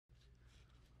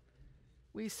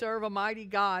We serve a mighty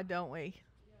God, don't we?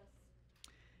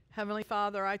 Heavenly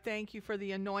Father, I thank you for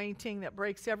the anointing that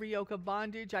breaks every yoke of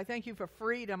bondage. I thank you for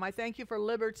freedom. I thank you for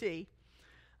liberty.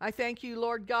 I thank you,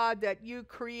 Lord God, that you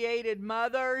created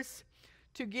mothers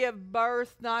to give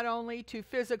birth not only to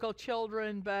physical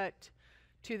children, but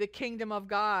to the kingdom of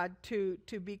God, to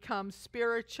become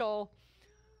spiritual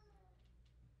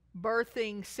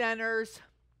birthing centers,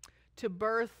 to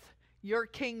birth your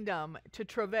kingdom, to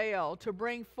travail, to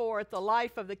bring forth the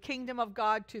life of the kingdom of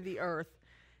God to the earth.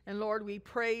 And Lord, we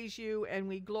praise you and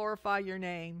we glorify your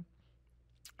name.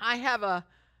 I have a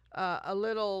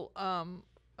little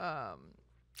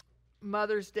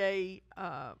Mother's Day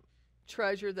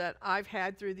treasure that I've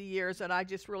had through the years that I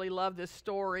just really love this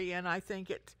story, and I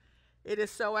think it is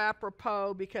so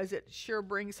apropos because it sure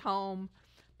brings home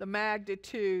the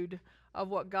magnitude of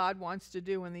what God wants to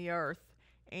do in the earth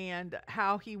and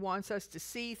how he wants us to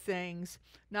see things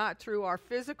not through our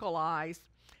physical eyes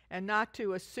and not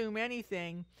to assume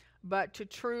anything, but to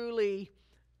truly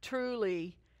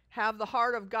have the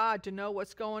heart of God to know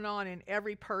what's going on in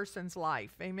every person's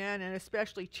life. Amen. And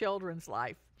especially children's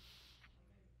life.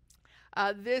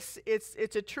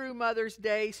 It's a true Mother's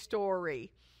Day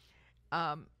story.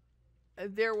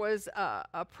 There was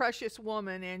a precious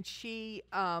woman, and she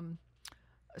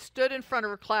stood in front of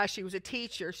her class. She was a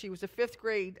teacher. She was a 5th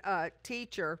grade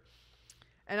teacher.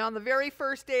 And on the very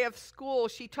first day of school,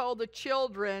 she told the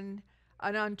children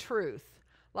an untruth.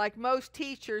 Like most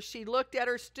teachers, she looked at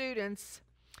her students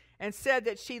and said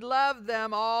that she loved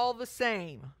them all the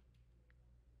same.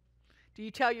 Do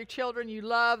you tell your children you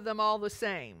love them all the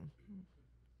same?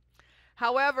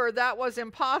 However, that was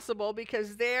impossible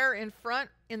because there in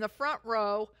the front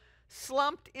row,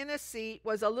 slumped in a seat,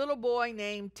 was a little boy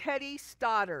named Teddy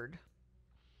Stoddard.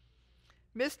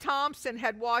 Miss Thompson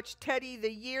had watched Teddy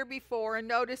the year before and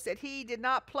noticed that he did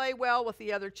not play well with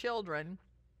the other children,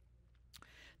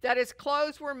 that his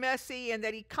clothes were messy, and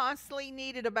that he constantly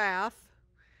needed a bath.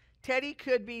 Teddy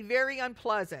could be very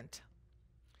unpleasant.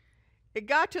 It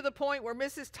got to the point where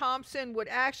Mrs. Thompson would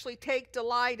actually take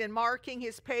delight in marking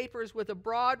his papers with a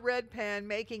broad red pen,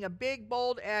 making a big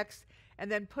bold X, and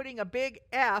then putting a big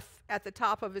F at the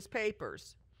top of his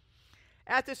papers.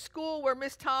 At the school where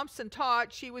Miss Thompson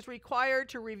taught, she was required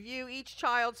to review each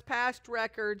child's past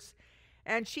records,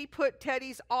 and she put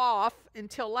Teddy's off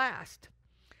until last.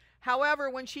 However,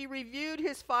 when she reviewed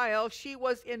his file, she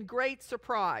was in great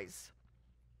surprise.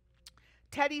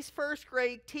 Teddy's 1st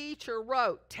grade teacher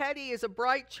wrote, "Teddy is a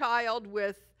bright child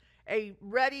with a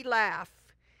ready laugh.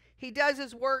 He does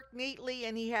his work neatly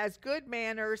and he has good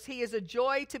manners. He is a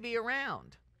joy to be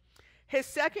around." His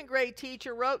 2nd grade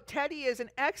teacher wrote, "Teddy is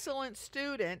an excellent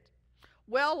student,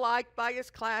 well liked by his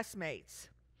classmates.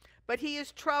 But he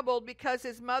is troubled because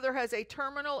his mother has a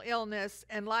terminal illness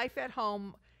and life at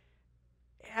home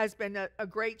has been a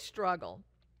great struggle."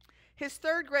 His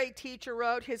 3rd grade teacher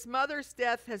wrote, "His mother's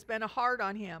death has been hard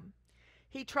on him.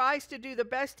 He tries to do the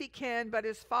best he can, but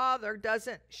his father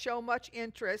doesn't show much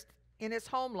interest in his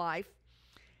home life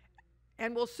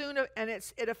and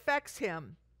it affects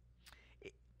him."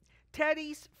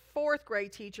 Teddy's 4th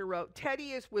grade teacher wrote,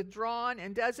 "Teddy is withdrawn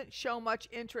and doesn't show much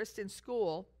interest in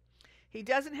school. He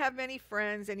doesn't have many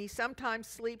friends and he sometimes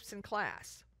sleeps in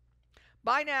class."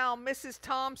 By now, Mrs.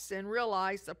 Thompson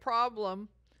realized the problem,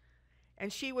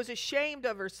 and she was ashamed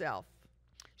of herself.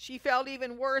 She felt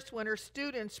even worse when her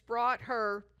students brought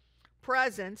her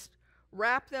presents,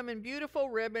 wrapped them in beautiful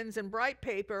ribbons and bright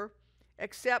paper,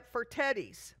 except for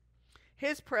Teddy's.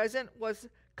 His present was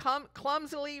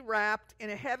clumsily wrapped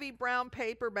in a heavy brown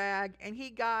paper bag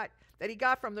he got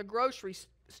from the grocery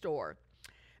store.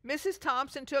 Mrs.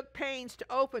 Thompson took pains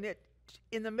to open it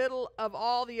in the middle of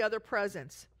all the other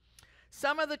presents.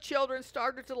 Some of the children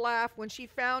started to laugh when she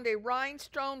found a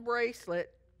rhinestone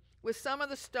bracelet with some of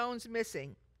the stones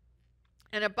missing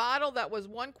and a bottle that was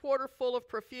 1/4 full of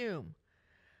perfume.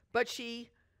 But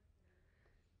she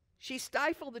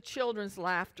stifled the children's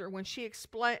laughter when she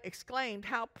exclaimed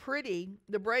how pretty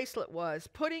the bracelet was,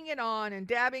 putting it on and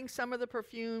dabbing some of the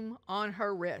perfume on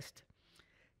her wrist.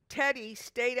 Teddy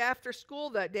stayed after school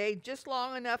that day just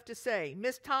long enough to say,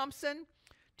 "Miss Thompson,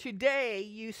 today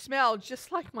you smell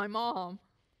just like my mom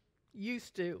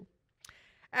used to."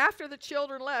 After the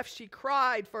children left, she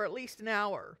cried for at least an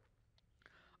hour.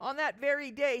 On that very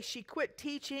day, she quit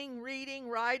teaching, reading,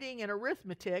 writing, and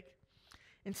arithmetic.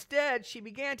 Instead, she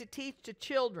began to teach the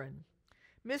children.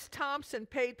 Miss Thompson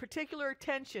paid particular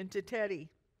attention to Teddy.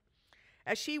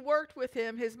 As she worked with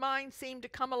him, his mind seemed to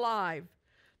come alive.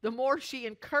 The more she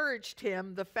encouraged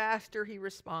him, the faster he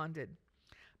responded.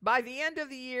 By the end of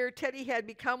the year, Teddy had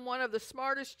become one of the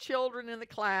smartest children in the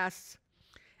class,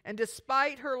 And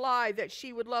despite her lie that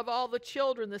she would love all the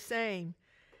children the same,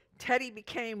 Teddy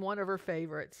became one of her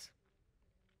favorites.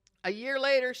 A year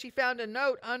later, she found a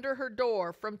note under her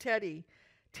door from Teddy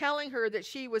telling her that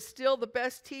she was still the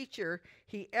best teacher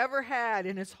he ever had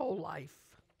in his whole life.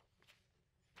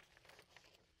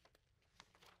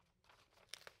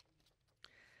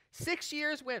 Six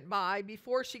years went by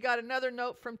before she got another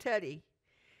note from Teddy.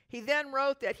 He then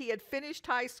wrote that he had finished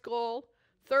high school,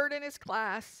 third in his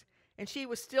class, and she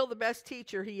was still the best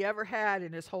teacher he ever had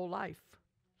in his whole life.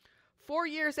 4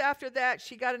 years after that,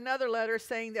 she got another letter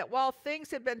saying that while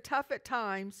things had been tough at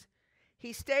times,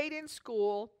 he stayed in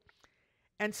school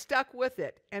and stuck with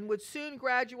it and would soon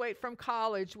graduate from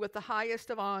college with the highest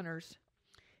of honors.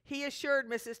 He assured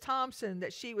Mrs. Thompson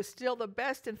that she was still the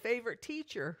best and favorite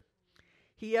teacher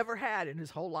he ever had in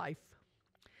his whole life.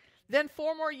 Then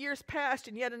 4 more years passed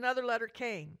and yet another letter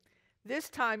came. This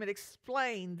time it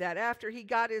explained that after he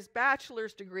got his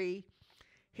bachelor's degree,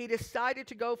 he decided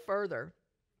to go further.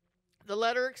 The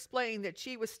letter explained that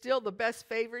she was still the best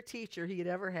favorite teacher he had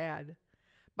ever had.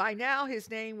 By now his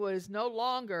name was no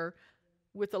longer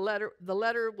with the letter. The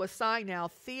letter was signed now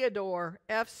Theodore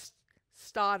F.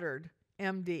 Stoddard,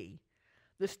 M.D.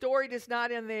 The story does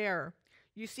not end there.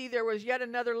 You see, there was yet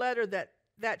another letter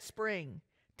that spring.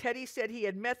 Teddy said he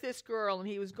had met this girl and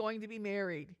he was going to be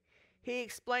married. He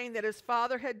explained that his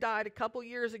father had died a couple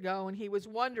years ago and he was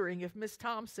wondering if Miss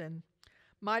Thompson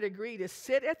might agree to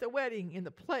sit at the wedding in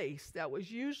the place that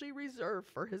was usually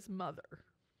reserved for his mother.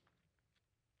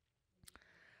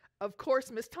 Of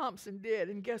course, Miss Thompson did,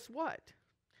 and guess what?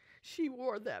 She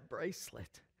wore that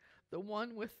bracelet, the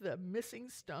one with the missing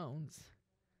stones.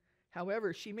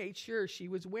 However, she made sure she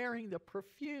was wearing the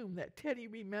perfume that Teddy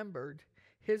remembered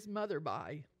his mother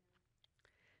by.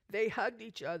 They hugged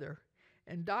each other,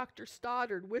 and Dr.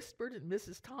 Stoddard whispered in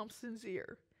Mrs. Thompson's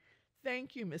ear,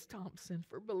 "Thank you, Miss Thompson,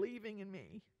 for believing in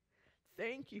me.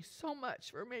 Thank you so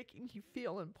much for making me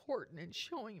feel important and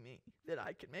showing me that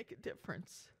I can make a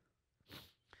difference."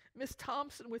 Miss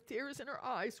Thompson, with tears in her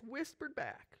eyes, whispered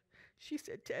back. She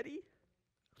said, "Teddy,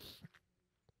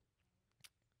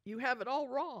 you have it all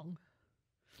wrong.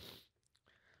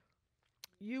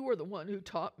 You were the one who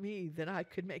taught me that I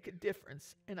could make a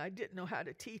difference, and I didn't know how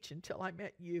to teach until I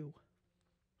met you.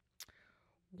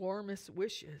 Warmest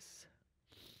wishes.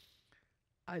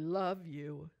 I love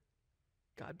you.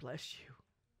 God bless you,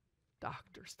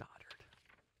 Dr. Stoddard."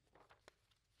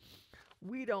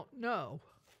 We don't know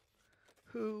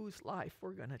whose life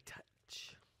we're going to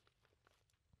touch.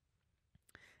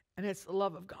 And it's the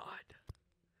love of God.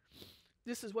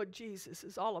 This is what Jesus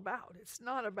is all about. It's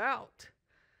not about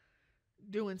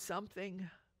doing something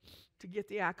to get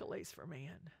the accolades for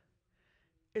man.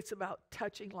 It's about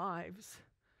touching lives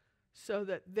so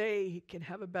that they can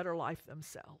have a better life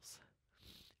themselves.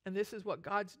 And this is what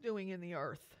God's doing in the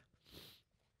earth.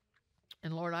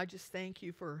 And Lord, I just thank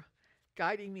you for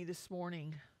guiding me this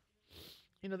morning.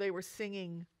 You know, they were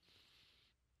singing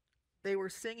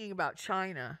about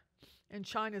China, and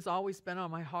China's always been on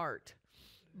my heart.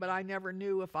 But I never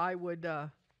knew if I would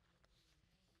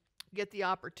get the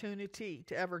opportunity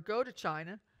to ever go to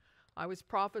China. I was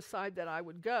prophesied that I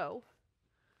would go.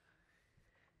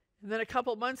 And then a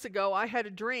couple months ago, I had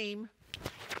a dream,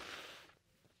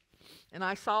 and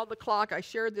I saw the clock. I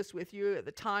shared this with you. At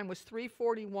the time was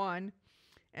 3:41,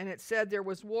 and it said there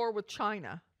was war with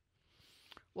China.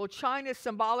 Well, China is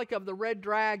symbolic of the red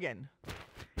dragon,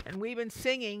 and we've been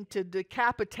singing to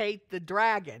decapitate the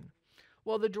dragon.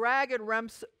 Well, the dragon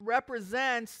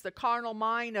represents the carnal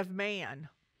mind of man.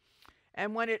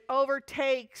 And when it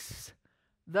overtakes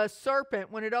the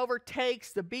serpent, when it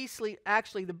overtakes the beastly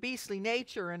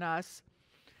nature in us,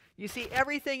 you see,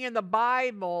 everything in the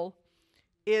Bible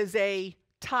is a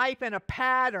type and a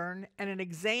pattern and an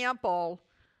example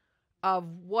of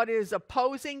what is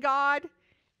opposing God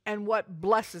and what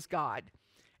blesses God.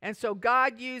 And so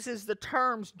God uses the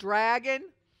terms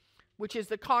dragon, which is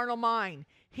the carnal mind.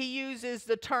 He uses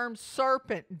the term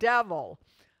serpent, devil,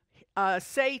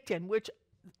 Satan, which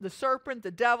the serpent,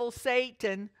 the devil,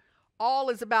 Satan, all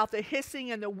is about the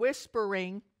hissing and the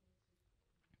whispering,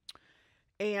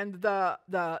 and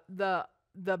the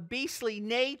beastly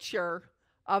nature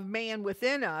of man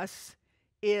within us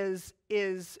is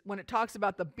when it talks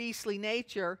about the beastly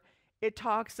nature, it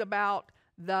talks about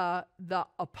the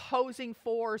opposing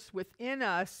force within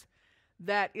us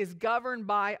that is governed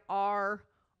by our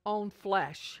own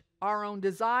flesh, our own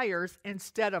desires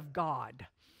instead of God.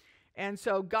 And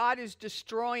so God is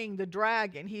destroying the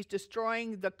dragon. He's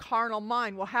destroying the carnal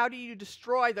mind. Well, how do you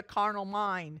destroy the carnal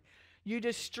mind? You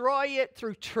destroy it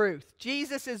through truth.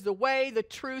 Jesus is the way, the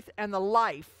truth, and the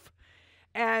life.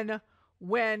 And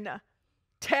when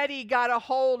Teddy got a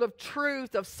hold of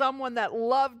truth of someone that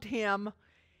loved him,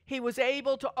 he was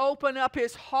able to open up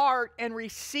his heart and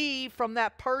receive from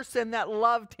that person that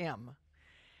loved him.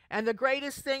 And the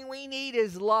greatest thing we need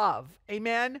is love.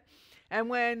 Amen? And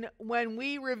when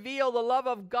we reveal the love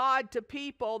of God to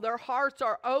people, their hearts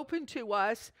are open to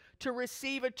us to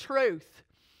receive a truth.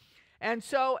 And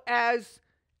so as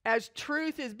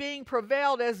truth is being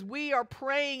prevailed, as we are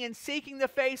praying and seeking the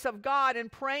face of God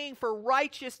and praying for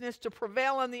righteousness to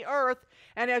prevail on the earth,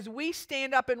 and as we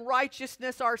stand up in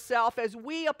righteousness ourselves, as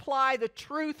we apply the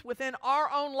truth within our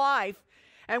own life,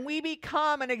 and we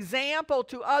become an example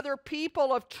to other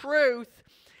people of truth,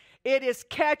 it is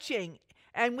catching,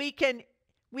 and we can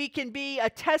be a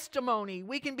testimony,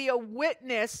 we can be a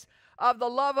witness of the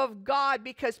love of God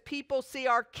because people see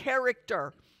our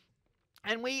character.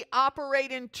 And we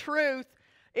operate in truth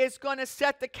is going to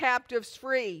set the captives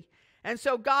free. And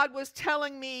so God was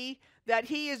telling me that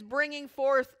he is bringing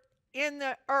forth in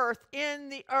the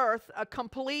earth, a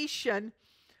completion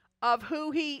of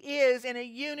who he is in a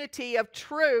unity of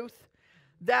truth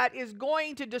that is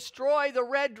going to destroy the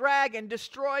red dragon,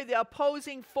 destroy the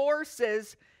opposing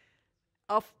forces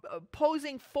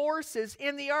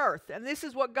in the earth. And this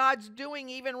is what God's doing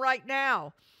even right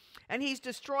now. And he's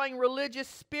destroying religious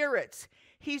spirits.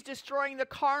 He's destroying the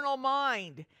carnal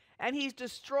mind. And he's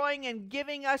destroying and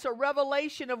giving us a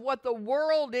revelation of what the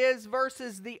world is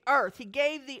versus the earth. He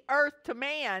gave the earth to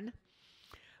man,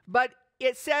 but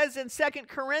it says in 2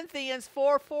 Corinthians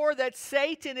 4:4 that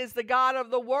Satan is the god of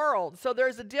the world. So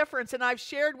there's a difference. And I've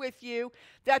shared with you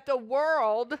that the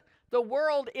world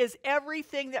is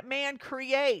everything that man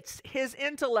creates, his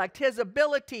intellect, his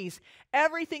abilities,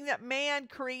 everything that man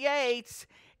creates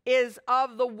is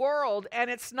of the world, and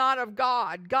it's not of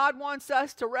God. God wants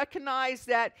us to recognize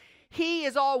that he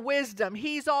is all wisdom,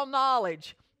 he's all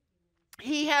knowledge,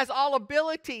 he has all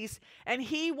abilities, and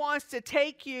he wants to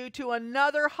take you to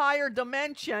another higher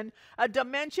dimension, a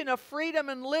dimension of freedom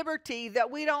and liberty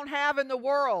that we don't have in the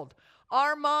world.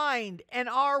 Our mind and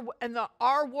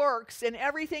our works and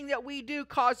everything that we do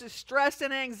causes stress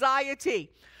and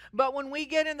anxiety. But when we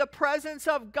get in the presence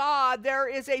of God, there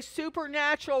is a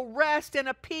supernatural rest and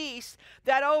a peace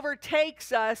that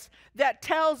overtakes us that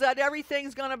tells that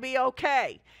everything's going to be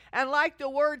okay. And like the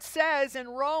word says in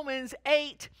Romans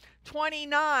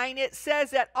 8:29, it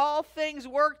says that all things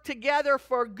work together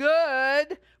for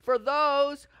good for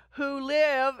those who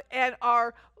live and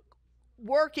are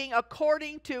working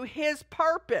according to his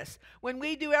purpose. When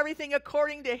we do everything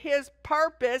according to his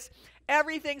purpose,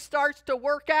 everything starts to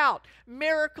work out.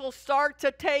 Miracles start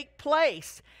to take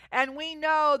place. And we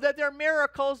know that they're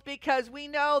miracles because we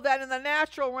know that in the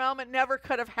natural realm it never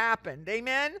could have happened.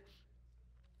 Amen?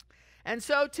 And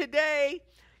so today,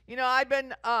 you know,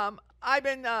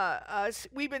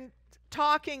 we've been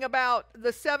talking about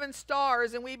the 7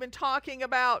 stars, and we've been talking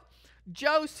about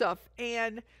Joseph,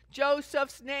 and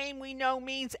Joseph's name we know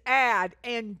means add,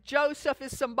 and Joseph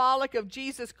is symbolic of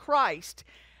Jesus Christ.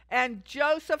 And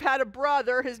Joseph had a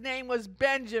brother, his name was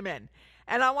Benjamin.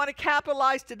 And I want to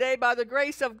capitalize today by the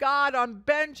grace of God on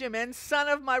Benjamin, son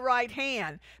of my right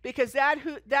hand, because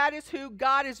that is who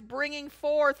God is bringing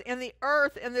forth in the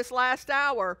earth in this last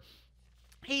hour.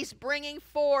 He's bringing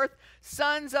forth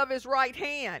sons of his right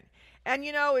hand. And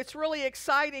you know, it's really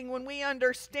exciting when we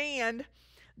understand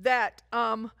that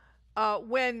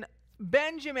when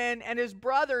Benjamin and his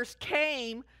brothers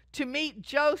came to meet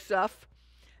Joseph,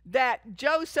 that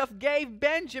Joseph gave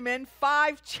Benjamin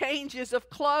 5 changes of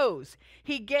clothes.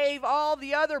 He gave all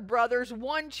the other brothers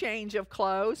 1 change of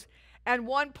clothes and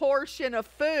 1 portion of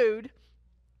food.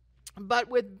 But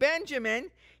with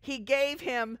Benjamin, he gave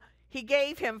him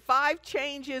 5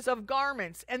 changes of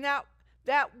garments. And that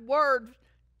word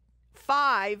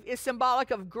 5 is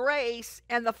symbolic of grace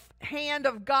and the hand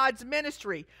of God's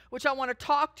ministry, which I want to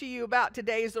talk to you about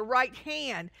today is the right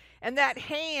hand. And that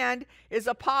hand is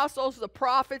apostles, the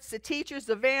prophets, the teachers,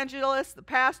 the evangelists, the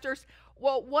pastors.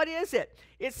 Well, what is it?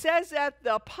 It says that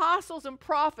the apostles and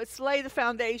prophets lay the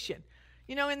foundation.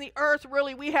 You know, in the earth,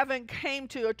 really, we haven't came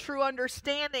to a true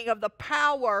understanding of the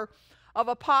power of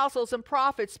apostles and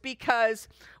prophets because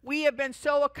we have been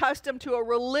so accustomed to a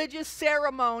religious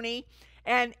ceremony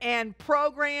and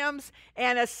programs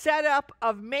and a setup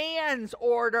of man's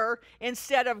order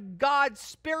instead of God's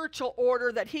spiritual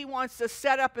order that he wants to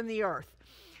set up in the earth.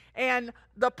 And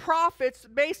the prophets,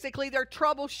 basically, they're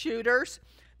troubleshooters.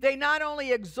 They not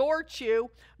only exhort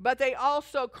you, but they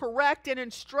also correct and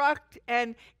instruct,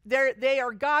 and they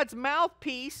are God's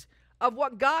mouthpiece of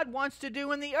what God wants to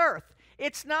do in the earth.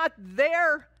 It's not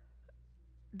their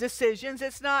decisions.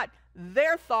 It's not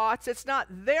their thoughts, it's not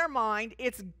their mind,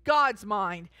 it's God's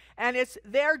mind. And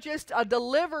they're just a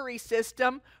delivery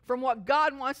system from what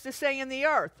God wants to say in the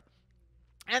earth.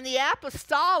 And the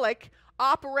apostolic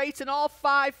operates in all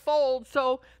fivefold,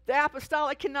 so the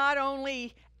apostolic can not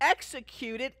only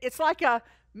execute it, it's like a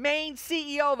main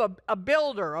CEO of a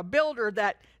builder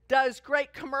that does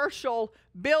great commercial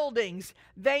buildings.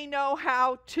 They know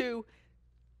how to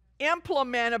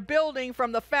implement a building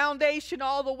from the foundation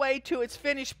all the way to its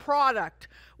finished product.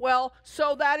 Well,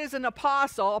 so that is an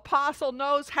apostle. Apostle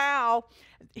knows how.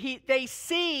 They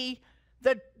see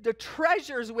the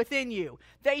treasures within you.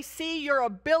 They see your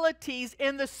abilities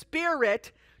in the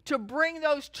Spirit to bring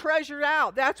those treasures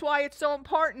out. That's why it's so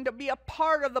important to be a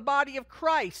part of the body of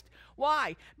Christ.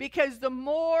 Why? Because the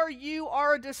more you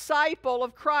are a disciple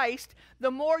of Christ,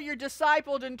 the more you're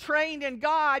discipled and trained in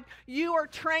God, you are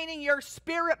training your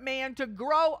spirit man to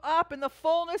grow up in the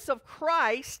fullness of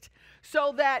Christ,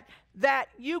 so that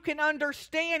you can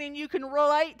understand and you can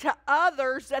relate to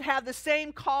others that have the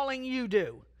same calling you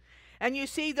do. And you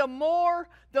see, the more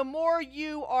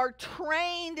you are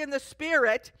trained in the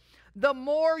Spirit, the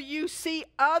more you see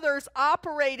others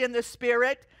operate in the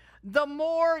Spirit, the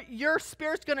more your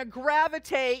spirit's going to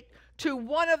gravitate to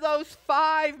one of those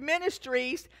 5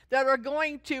 ministries that are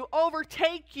going to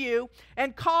overtake you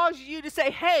and cause you to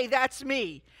say, hey, that's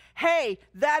me. Hey,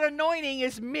 that anointing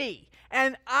is me.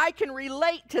 And I can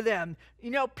relate to them.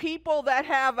 You know, people that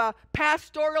have a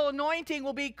pastoral anointing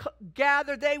will be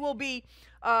gathered. They will be,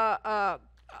 they'll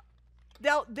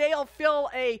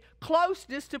feel a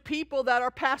closeness to people that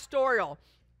are pastoral.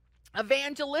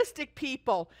 Evangelistic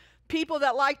people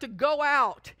that like to go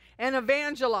out and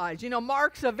evangelize. You know,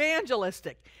 Mark's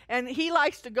evangelistic, and he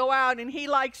likes to go out and he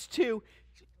likes to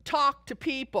talk to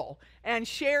people and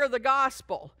share the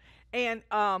gospel. And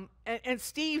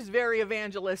Steve's very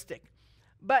evangelistic.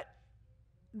 But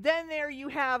then you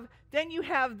have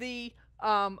the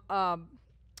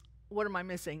what am I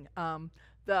missing?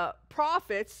 The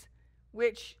prophets,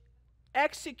 which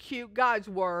execute God's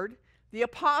word. The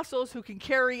apostles, who can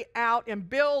carry out and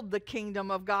build the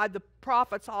kingdom of God. The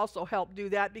prophets also help do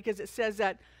that, because it says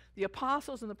that the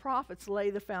apostles and the prophets lay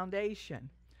the foundation.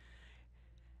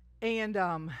 And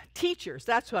teachers,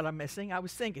 that's what I'm missing. I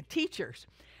was thinking teachers.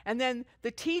 And then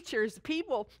the teachers,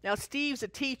 people, now Steve's a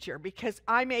teacher because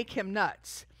I make him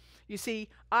nuts. You see,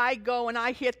 I go and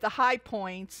I hit the high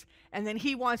points, and then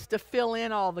he wants to fill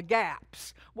in all the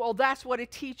gaps. Well, that's what a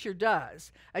teacher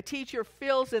does. A teacher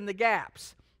fills in the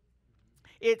gaps.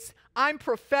 I'm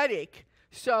prophetic,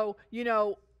 so, you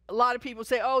know, a lot of people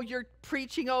say, oh, you're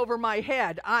preaching over my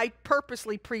head. I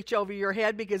purposely preach over your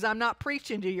head because I'm not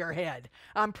preaching to your head.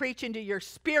 I'm preaching to your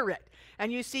spirit.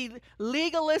 And you see,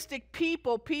 legalistic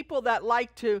people that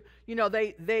like to, you know,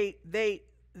 they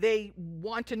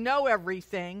want to know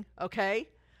everything, okay?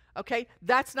 Okay,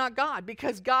 that's not God,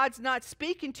 because God's not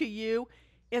speaking to you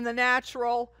in the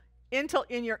natural, in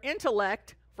your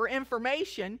intellect for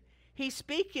information. He's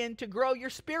speaking to grow your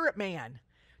spirit man,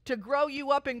 to grow you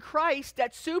up in Christ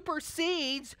that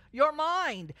supersedes your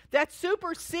mind, that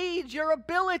supersedes your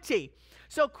ability.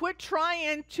 So quit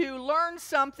trying to learn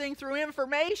something through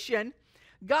information.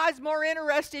 God's more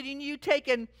interested in you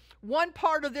taking one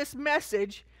part of this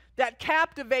message that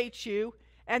captivates you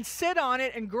and sit on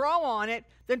it and grow on it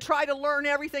than try to learn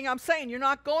everything I'm saying. You're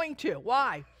not going to.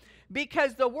 Why?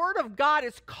 Because the Word of God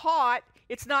is caught,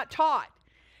 it's not taught.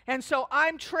 And so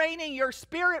I'm training your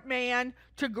spirit man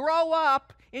to grow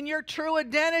up in your true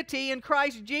identity in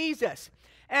Christ Jesus.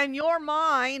 And your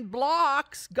mind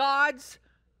blocks God's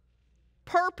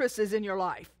purposes in your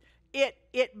life.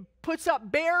 It puts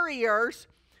up barriers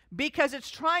because it's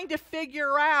trying to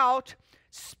figure out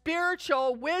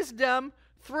spiritual wisdom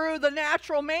through the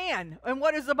natural man. And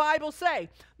what does the Bible say?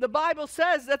 The Bible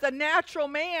says that the natural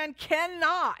man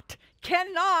cannot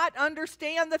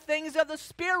understand the things of the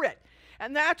Spirit.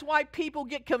 And that's why people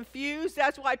get confused.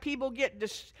 That's why people get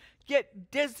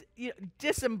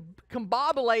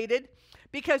discombobulated,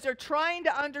 because they're trying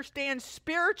to understand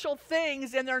spiritual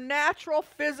things in their natural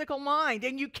physical mind.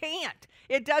 And you can't.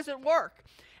 It doesn't work.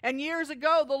 And years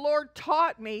ago, the Lord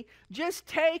taught me, just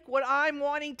take what I'm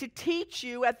wanting to teach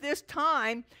you at this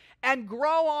time and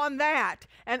grow on that.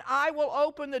 And I will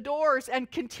open the doors and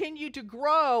continue to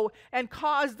grow and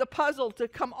cause the puzzle to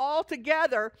come all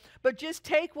together. But just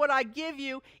take what I give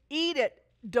you, eat it,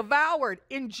 devour it,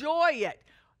 enjoy it,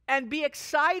 and be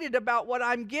excited about what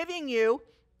I'm giving you.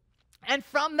 And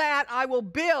from that, I will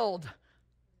build.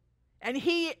 And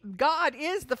God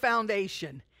is the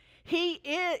foundation. He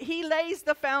lays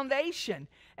the foundation,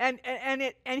 and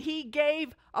he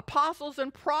gave apostles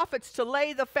and prophets to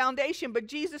lay the foundation, but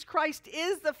Jesus Christ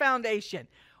is the foundation.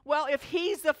 Well, if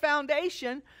he's the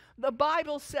foundation, the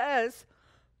Bible says,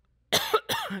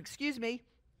 excuse me,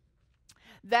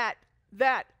 that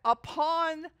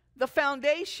upon the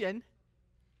foundation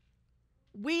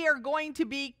we are going to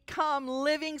become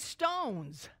living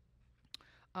stones.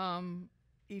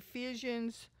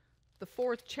 Ephesians, the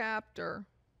 4th chapter,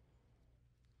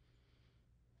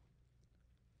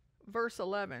 verse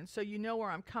 11. So you know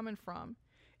where I'm coming from.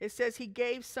 It says he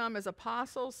gave some as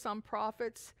apostles, some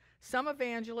prophets, some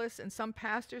evangelists, and some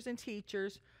pastors and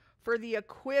teachers for the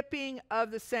equipping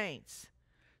of the saints.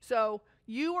 So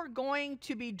you are going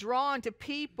to be drawn to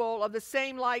people of the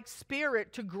same like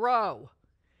spirit to grow.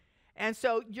 And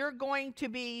so you're going to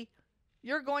be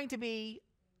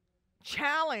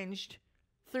challenged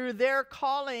through their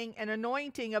calling and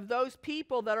anointing of those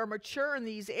people that are mature in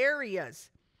these areas.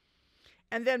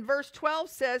 And then verse 12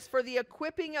 says, for the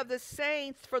equipping of the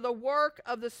saints for the work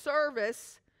of the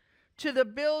service to the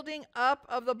building up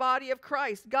of the body of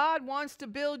Christ. God wants to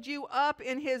build you up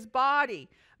in his body,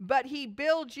 but he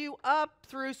builds you up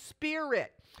through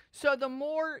spirit. So the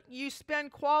more you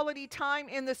spend quality time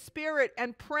in the spirit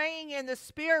and praying in the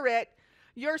spirit,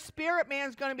 your spirit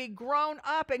man's going to be grown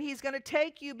up and he's going to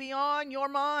take you beyond your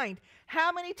mind.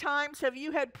 How many times have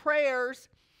you had prayers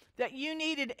that you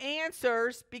needed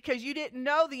answers because you didn't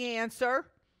know the answer?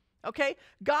 Okay?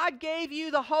 God gave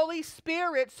you the Holy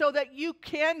Spirit so that you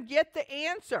can get the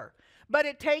answer. But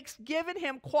it takes giving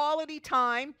him quality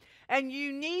time, and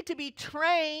you need to be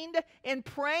trained in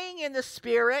praying in the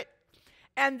Spirit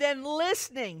and then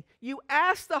listening. You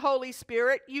ask the Holy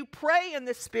Spirit, you pray in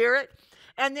the Spirit,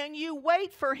 and then you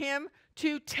wait for him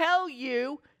to tell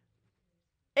you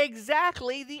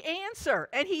exactly the answer.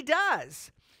 And he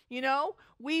does. You know,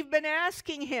 we've been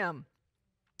asking him.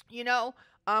 You know,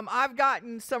 I've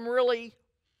gotten some really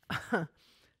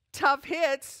tough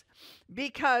hits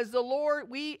because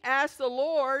we asked the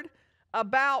Lord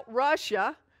about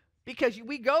Russia, because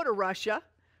we go to Russia.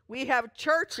 We have a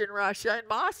church in Russia, in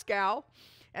Moscow,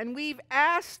 and we've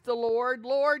asked the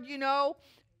Lord, you know,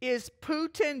 is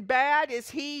Putin bad? Is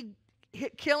he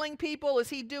killing people? Is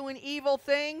he doing evil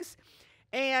things?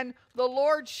 And the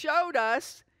Lord showed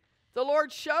us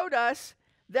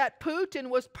that Putin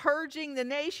was purging the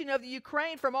nation of the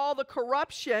Ukraine from all the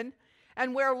corruption,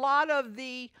 and where a lot of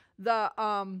the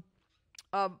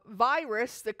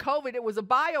virus, the COVID, it was a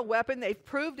bioweapon. They've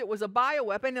proved it was a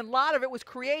bioweapon, and a lot of it was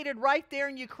created right there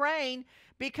in Ukraine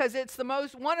because it's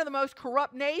one of the most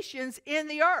corrupt nations in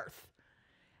the earth.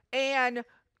 And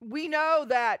we know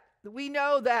that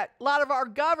a lot of our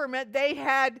government, they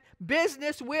had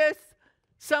business with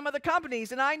some of the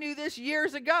companies, and I knew this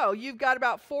years ago. You've got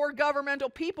about 4 governmental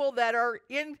people that are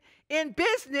in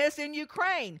business in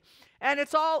Ukraine, and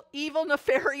it's all evil,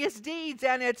 nefarious deeds,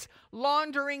 and it's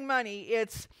laundering money,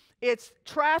 it's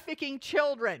trafficking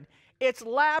children, it's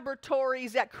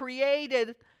laboratories that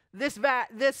created this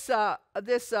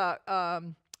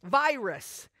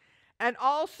virus, and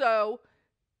also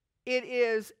it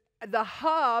is the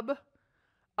hub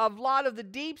of a lot of the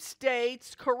deep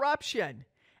state's corruption.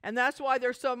 And that's why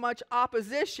there's so much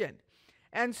opposition.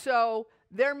 And so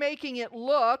they're making it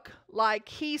look like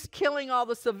he's killing all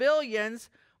the civilians,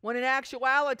 when in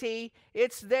actuality,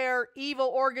 it's their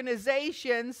evil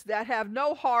organizations that have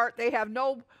no heart. They have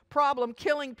no problem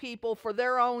killing people for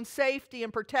their own safety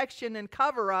and protection and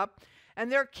cover-up.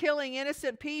 And they're killing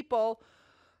innocent people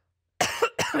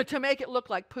to make it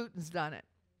look like Putin's done it.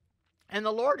 And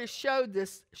the Lord has showed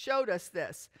us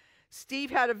this.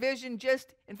 Steve had a vision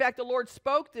in fact, the Lord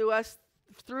spoke to us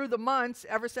through the months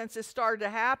ever since this started to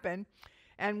happen.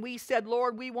 And we said,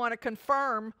 Lord, we want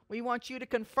you to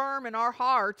confirm in our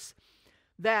hearts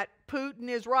that Putin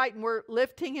is right, and we're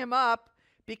lifting him up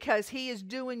because he is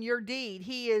doing your deed.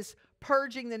 He is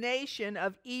purging the nation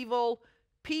of evil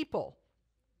people.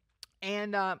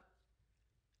 And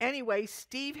anyway,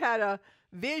 Steve had a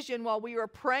vision while we were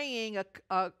praying a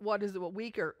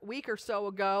week or so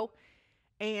ago.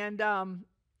 And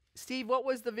Steve, what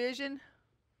was the vision?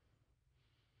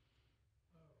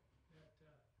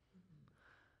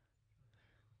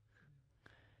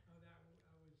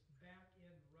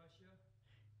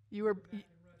 You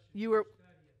were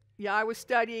yeah, I was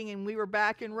studying, and we were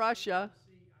back in Russia.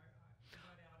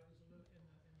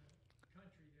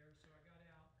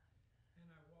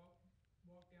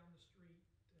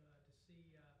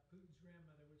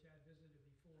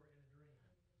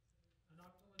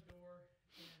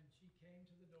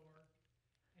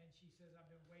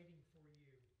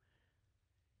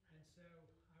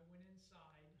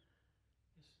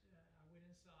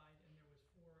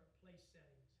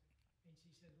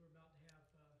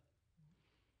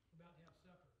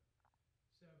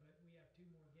 So, but we have 2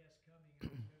 more guests coming,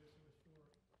 and I noticed there was 4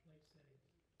 plate settings.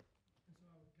 And so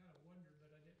I would kind of wonder,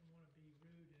 but I didn't want to be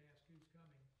rude and ask who's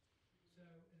coming. So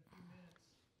in a few minutes,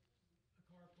 a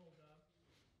car pulled up,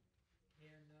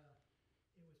 and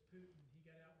it was Putin. He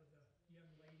got out with a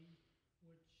young lady,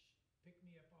 which picked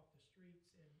me up off the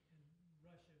streets in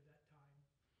Russia at that time,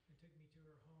 and took me to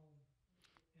her home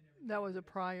and everything. That was a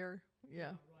prior,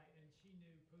 yeah. Right, and she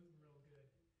knew Putin real good.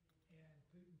 And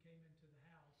Putin came into the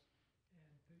house,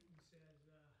 and Putin says,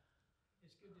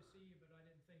 it's good to see you, but I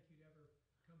didn't think you'd ever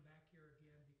come back here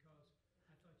again because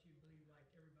I thought you believed like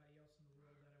everybody else in the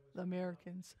world that I was The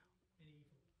Americans. and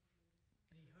evil.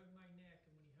 And he hugged my neck,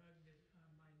 and when he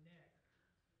hugged my neck,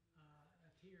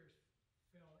 tears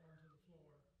fell onto the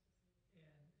floor,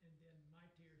 and then my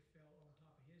tears fell on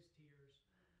top of his tears.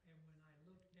 And when I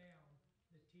looked down,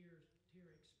 the tear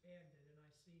expanded, and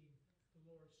I seen the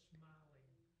Lord smiling.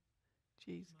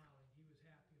 Jeez. Smiling. He was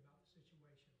happy about the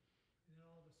situation. And then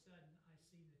all of a sudden, I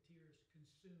seen the tears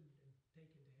consumed and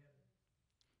taken to heaven.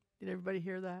 Did everybody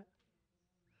hear that?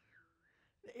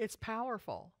 It's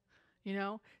powerful. You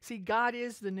know, see, God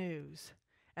is the news.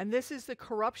 And this is the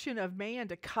corruption of man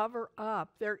to cover up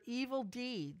their evil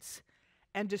deeds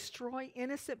and destroy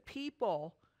innocent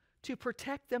people to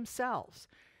protect themselves.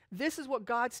 This is what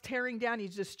God's tearing down.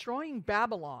 He's destroying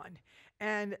Babylon.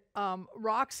 And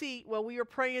Roxy, well, we were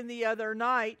praying the other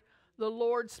night, the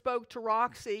Lord spoke to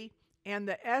Roxy, and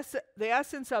the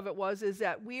essence of it is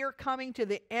that we are coming to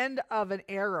the end of an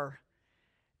era.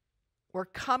 We're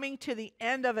coming to the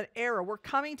end of an era. We're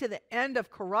coming to the end of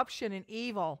corruption and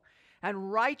evil.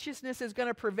 And righteousness is going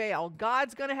to prevail.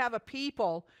 God's going to have a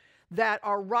people that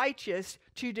are righteous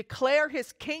to declare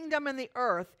his kingdom in the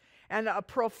earth. And a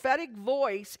prophetic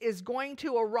voice is going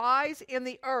to arise in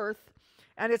the earth.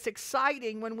 And it's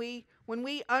exciting when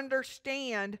we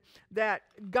understand that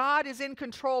God is in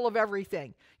control of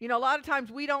everything. You know, a lot of times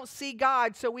we don't see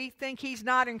God, so we think he's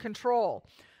not in control.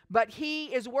 But he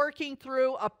is working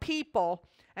through a people,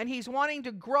 and he's wanting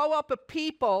to grow up a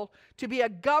people to be a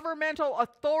governmental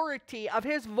authority of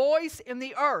his voice in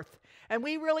the earth. And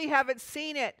we really haven't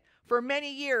seen it for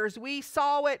many years. We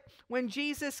saw it when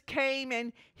Jesus came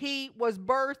and he was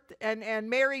birthed, and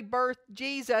Mary birthed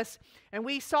Jesus. And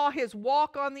we saw his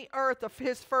walk on the earth of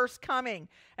his first coming.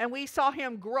 And we saw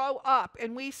him grow up.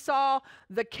 And we saw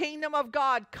the kingdom of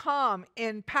God come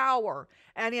in power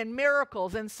and in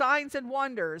miracles and signs and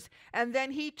wonders. And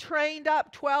then he trained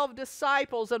up 12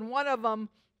 disciples, and one of them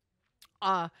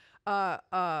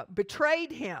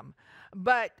betrayed him.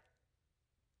 But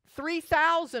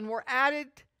 3,000 were added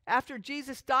after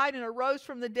Jesus died and arose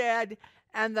from the dead,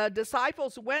 and the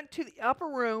disciples went to the upper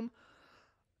room,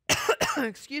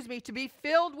 excuse me, to be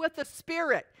filled with the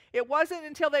Spirit. It wasn't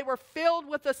until they were filled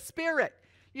with the Spirit.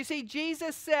 You see,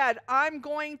 Jesus said, I'm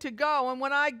going to go, and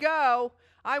when I go,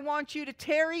 I want you to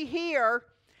tarry here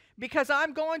because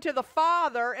I'm going to the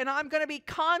Father, and I'm going to be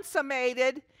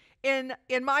consummated in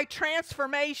my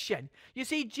transformation. You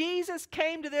see, Jesus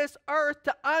came to this earth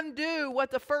to undo what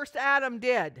the first Adam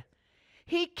did.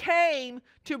 He came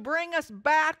to bring us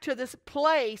back to this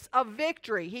place of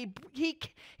victory.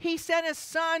 He sent his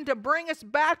Son to bring us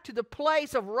back to the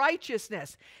place of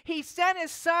righteousness. He sent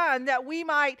his Son that we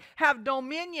might have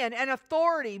dominion and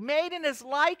authority, made in his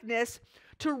likeness,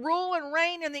 to rule and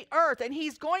reign in the earth. And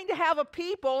he's going to have a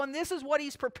people, and this is what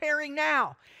he's preparing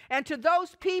now. And to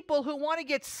those people who want to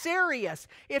get serious,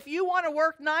 if you want to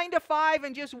work 9 to 5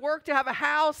 and just work to have a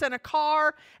house and a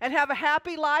car and have a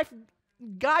happy life,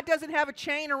 God doesn't have a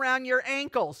chain around your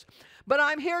ankles. But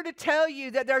I'm here to tell you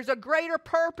that there's a greater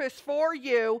purpose for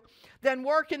you than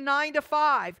working 9 to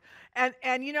 5.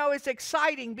 And you know, it's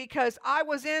exciting because I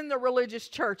was in the religious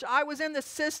church. I was in the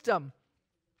system.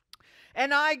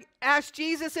 And I asked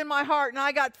Jesus in my heart, and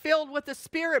I got filled with the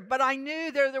Spirit, but I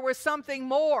knew there was something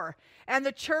more. And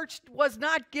the church was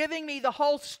not giving me the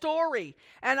whole story.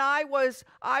 And I was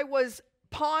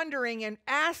pondering and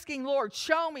asking, Lord,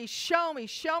 show me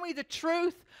the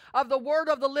truth of the word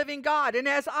of the living God. And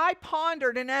as I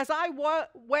pondered and as I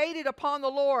waited upon the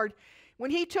Lord,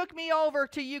 when he took me over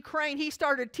to Ukraine, he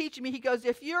started teaching me. He goes,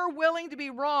 if you're willing to be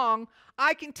wrong,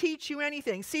 I can teach you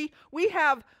anything. See,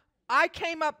 I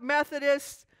came up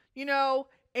Methodist, you know,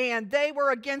 and they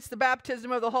were against the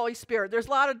baptism of the Holy Spirit. There's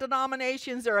a lot of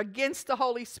denominations that are against the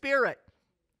Holy Spirit.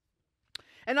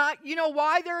 And you know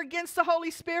why they're against the Holy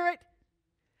Spirit?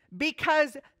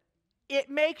 Because it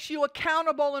makes you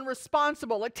accountable and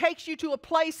responsible. It takes you to a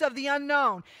place of the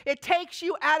unknown. It takes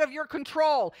you out of your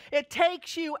control. It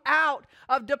takes you out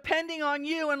of depending on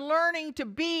you and learning to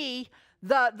be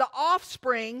the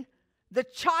offspring the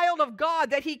child of God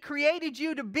that he created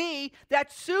you to be,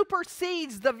 that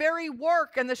supersedes the very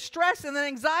work and the stress and the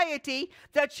anxiety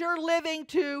that you're living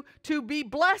to be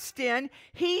blessed in.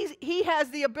 He has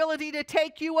the ability to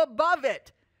take you above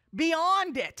it,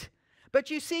 beyond it. But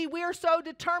you see, we're so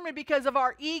determined because of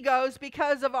our egos,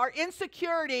 because of our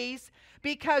insecurities,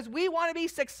 because we want to be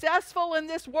successful in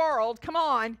this world. Come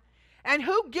on. And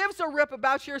who gives a rip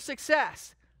about your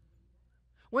success?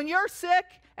 When you're sick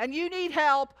and you need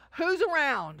help, who's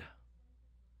around?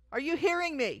 Are you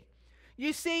hearing me?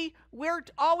 You see, we're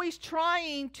always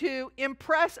trying to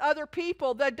impress other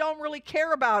people that don't really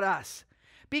care about us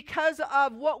because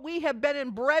of what we have been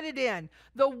embedded in,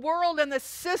 the world and the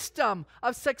system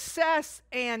of success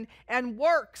and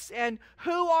works. And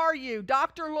who are you?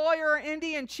 Doctor, lawyer, or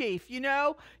Indian chief? You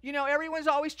know, everyone's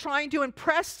always trying to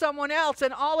impress someone else,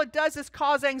 and all it does is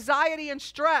cause anxiety and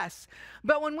stress.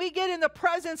 But when we get in the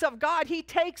presence of God, he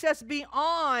takes us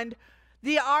beyond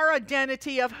our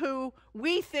identity of who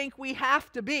we think we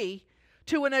have to be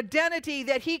to an identity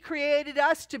that he created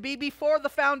us to be before the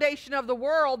foundation of the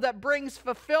world that brings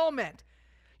fulfillment.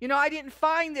 You know, I didn't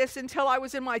find this until I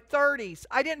was in my 30s.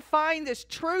 I didn't find this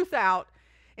truth out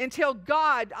until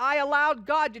I allowed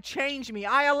God to change me.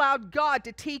 I allowed God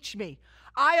to teach me.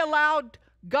 I allowed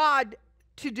God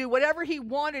to do whatever he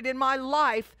wanted in my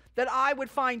life that I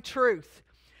would find truth.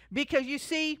 Because you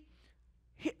see,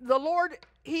 the Lord,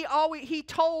 he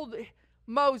told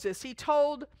Moses, he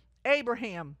told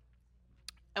Abraham,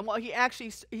 and well,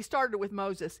 he started with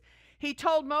Moses. He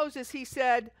told Moses, he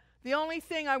said, the only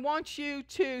thing I want you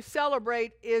to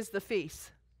celebrate is the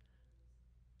feast.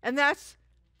 And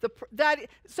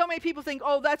so many people think,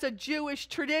 oh, that's a Jewish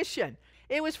tradition.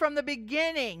 It was from the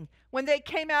beginning. When they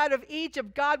came out of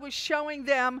Egypt, God was showing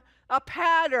them a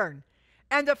pattern.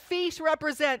 And the feasts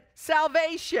represent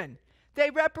salvation. They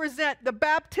represent the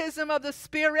baptism of the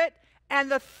Spirit. And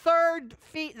the third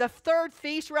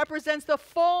feast represents the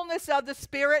fullness of the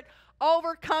Spirit,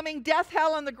 overcoming death,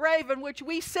 hell, and the grave, in which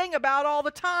we sing about all the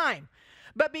time.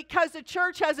 But because the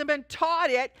church hasn't been taught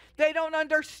it, they don't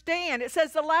understand. It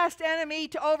says the last enemy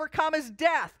to overcome is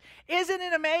death. Isn't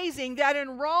it amazing that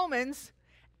in Romans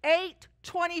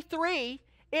 8:23,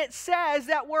 it says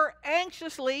that we're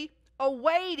anxiously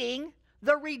awaiting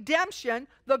the redemption,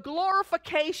 the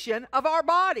glorification of our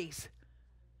bodies.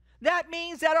 That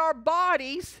means that our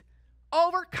bodies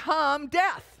overcome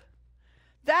death.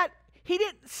 That he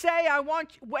didn't say,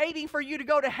 waiting for you to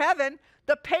go to heaven.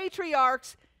 The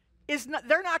patriarchs,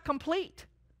 they're not complete.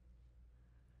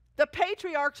 The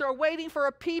patriarchs are waiting for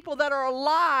a people that are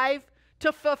alive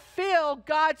to fulfill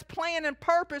God's plan and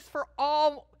purpose for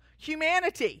all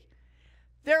humanity.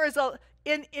 There is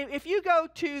if you go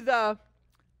to the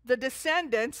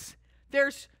descendants,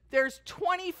 there's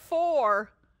 24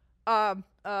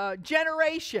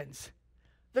 generations.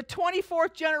 The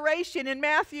 24th generation in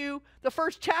Matthew, the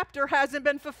first chapter, hasn't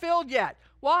been fulfilled yet.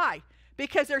 Why?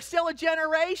 Because there's still a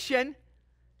generation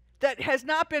that has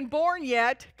not been born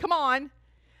yet, come on,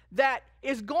 that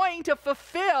is going to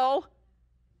fulfill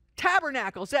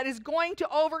tabernacles, that is going to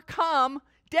overcome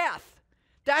death.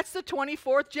 That's the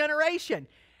 24th generation.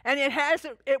 And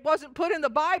it wasn't put in the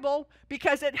Bible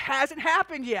because it hasn't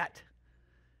happened yet.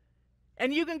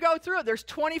 And you can go through it. There's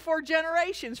 24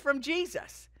 generations from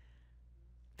Jesus.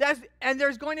 And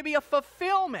there's going to be a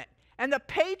fulfillment. And the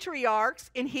patriarchs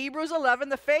in Hebrews 11,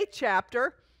 the faith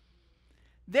chapter,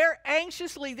 they're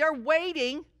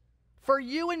waiting for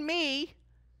you and me,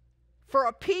 for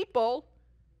a people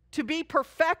to be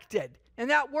perfected.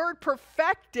 And that word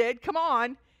perfected, come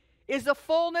on, is the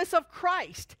fullness of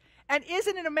Christ. And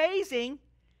isn't it amazing?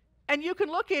 And you can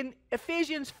look in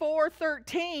Ephesians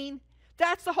 4:13.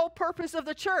 That's the whole purpose of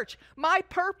the church. My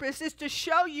purpose is to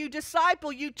show you,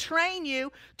 disciple you, train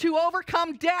you to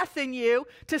overcome death in you,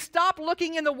 to stop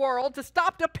looking in the world, to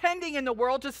stop depending in the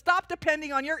world, to stop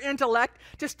depending on your intellect,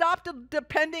 to stop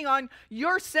depending on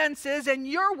your senses and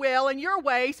your will and your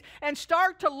ways, and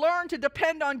start to learn to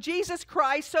depend on Jesus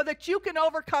Christ so that you can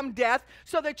overcome death,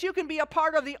 so that you can be a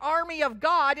part of the army of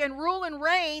God and rule and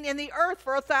reign in the earth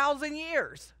for 1,000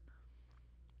 years.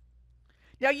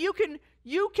 Now you can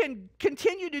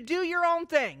continue to do your own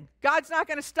thing. God's not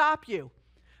going to stop you.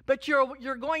 But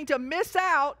you're going to miss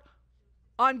out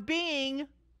on being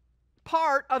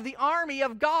part of the army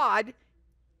of God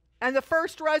and the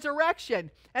first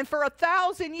resurrection. And for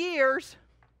 1,000 years,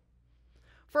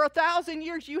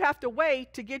 you have to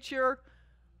wait to get your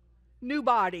new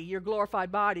body, your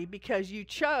glorified body, because you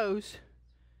chose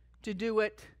to do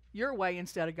it your way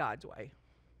instead of God's way.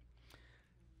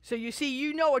 So you see,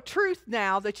 you know a truth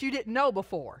now that you didn't know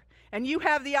before. And you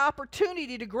have the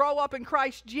opportunity to grow up in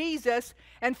Christ Jesus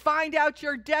and find out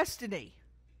your destiny.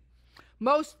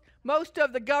 Most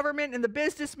of the government and the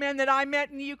businessmen that I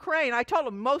met in Ukraine, I told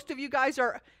them, most of you guys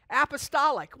are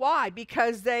apostolic. Why?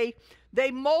 Because they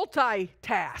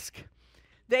multitask.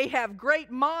 They have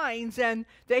great minds and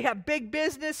they have big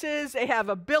businesses. They have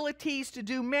abilities to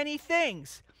do many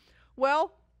things.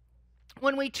 Well,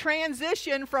 when we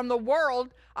transitioned from the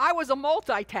world, I was a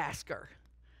multitasker.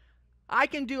 I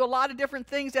can do a lot of different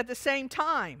things at the same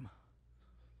time.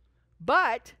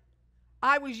 But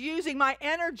I was using my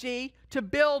energy to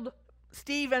build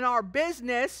Steve and our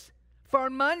business for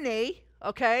money,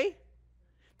 okay?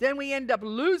 Then we end up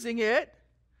losing it.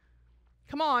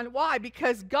 Come on, why?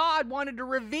 Because God wanted to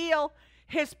reveal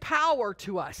His power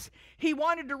to us. He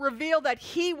wanted to reveal that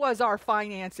He was our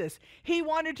finances. He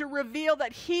wanted to reveal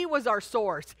that He was our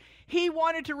source. He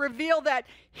wanted to reveal that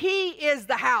He is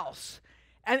the house.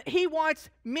 And He wants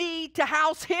me to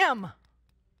house Him.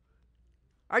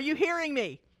 Are you hearing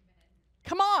me?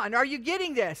 Come on, are you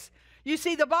getting this? You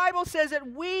see, the Bible says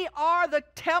that we are the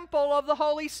temple of the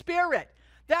Holy Spirit.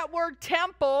 That word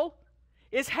temple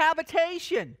is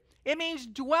habitation. It means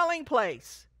dwelling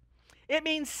place. It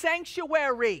means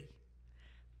sanctuary.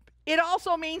 It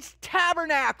also means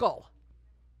tabernacle.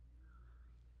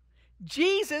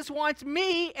 Jesus wants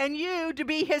me and you to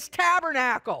be His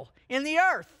tabernacle in the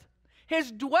earth,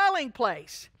 His dwelling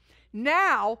place.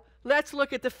 Now, let's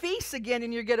look at the feasts again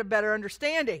and you get a better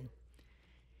understanding.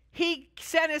 He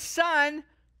sent His Son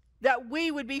that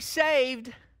we would be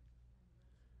saved.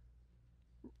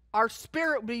 Our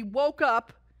spirit would be woke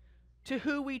up to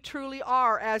who we truly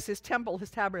are as His temple,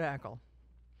 His tabernacle.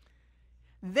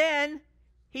 Then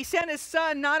He sent His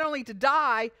Son not only to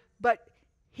die, but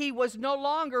He was no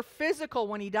longer physical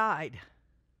when He died.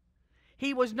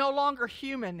 He was no longer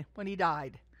human when He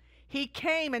died. He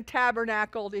came and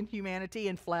tabernacled in humanity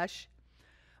and flesh.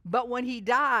 But when He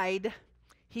died,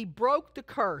 He broke the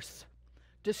curse,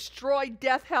 destroyed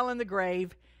death, hell, and the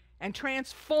grave, and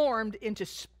transformed into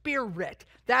spirit.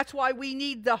 That's why we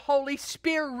need the Holy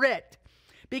Spirit,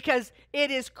 because it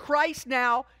is Christ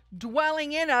now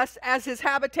dwelling in us as His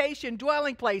habitation,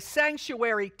 dwelling place,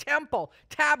 sanctuary, temple,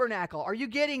 tabernacle. Are you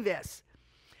getting this?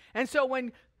 And so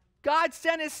when God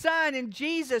sent His Son and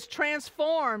Jesus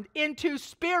transformed into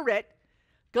spirit,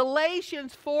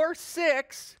 Galatians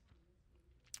 4:6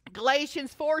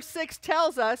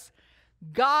 tells us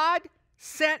God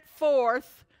sent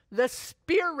forth the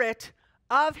Spirit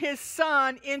of His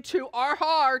Son into our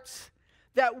hearts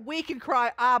that we can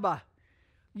cry, Abba.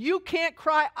 You can't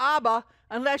cry Abba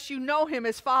unless you know Him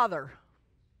as Father,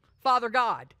 Father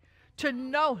God. To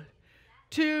know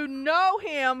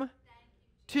Him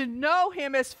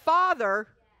as Father,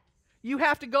 you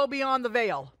have to go beyond the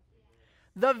veil.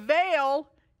 The veil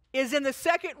is in the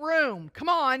second room. Come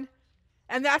on.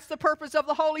 And that's the purpose of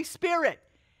the Holy Spirit.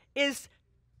 It's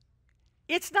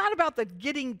not about the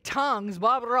getting tongues,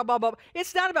 blah, blah, blah, blah.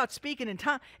 It's not about speaking in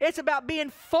tongues. It's about being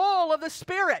full of the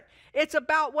Spirit. It's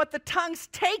about what the tongues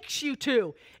takes you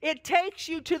to. It takes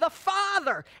you to the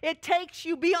Father. It takes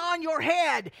you beyond your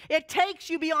head. It takes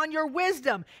you beyond your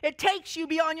wisdom. It takes you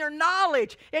beyond your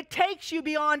knowledge. It takes you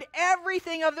beyond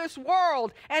everything of this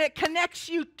world. And it connects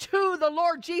you to the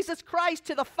Lord Jesus Christ,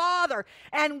 to the Father.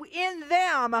 And in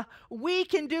them, we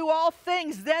can do all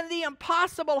things. Then the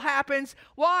impossible happens.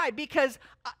 Why? Because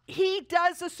He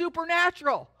does the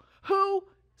supernatural. Who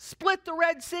split the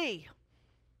Red Sea?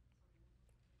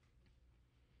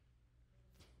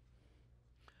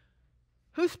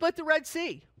 Who split the Red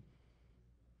Sea?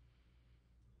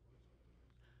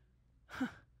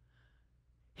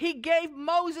 He gave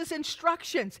Moses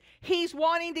instructions. He's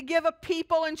wanting to give a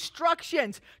people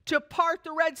instructions to part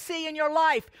the Red Sea in your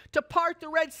life, to part the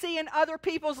Red Sea in other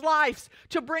people's lives,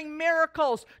 to bring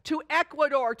miracles to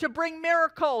Ecuador, to bring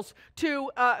miracles to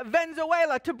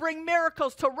Venezuela, to bring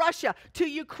miracles to Russia, to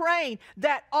Ukraine,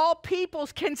 that all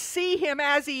peoples can see Him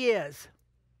as He is.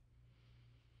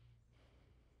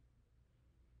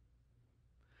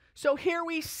 So here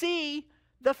we see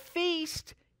the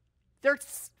feast.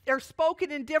 They're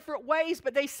spoken in different ways,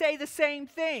 but they say the same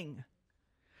thing.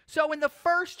 So in the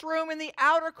first room, in the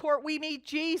outer court, we meet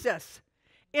Jesus.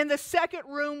 In the second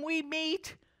room, we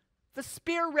meet the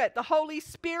Spirit, the Holy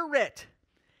Spirit.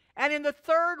 And in the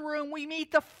third room, we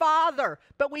meet the Father.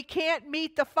 But we can't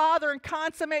meet the Father and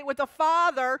consummate with the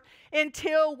Father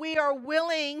until we are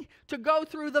willing to go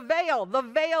through the veil. The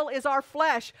veil is our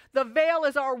flesh. The veil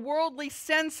is our worldly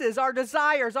senses, our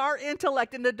desires, our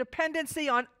intellect, and the dependency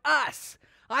on us.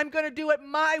 I'm going to do it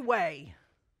my way.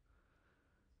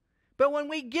 But when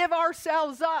we give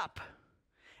ourselves up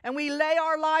and we lay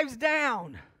our lives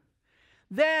down,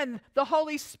 Then the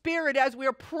Holy Spirit, as we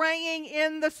are praying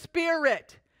in the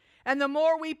Spirit, and the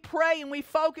more we pray and we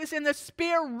focus in the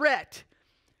Spirit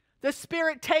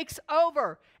takes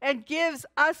over and gives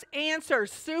us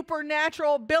answers,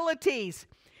 supernatural abilities.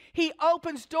 He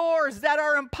opens doors that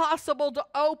are impossible to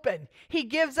open. He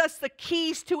gives us the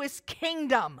keys to His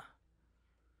kingdom.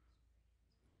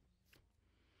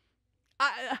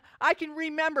 I can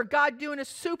remember God doing a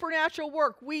supernatural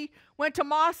work. We went to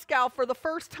Moscow for the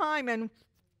first time, and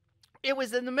it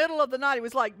was in the middle of the night. It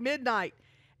was like midnight,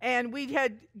 and we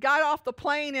had got off the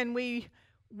plane, and we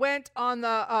went on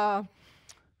the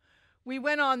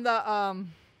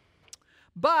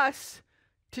bus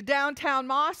to downtown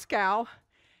Moscow,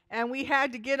 and we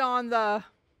had to get on the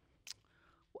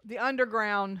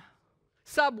underground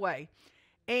subway,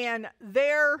 and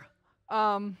their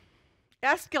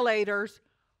escalators,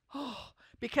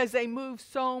 because they move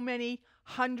so many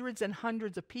hundreds and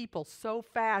hundreds of people so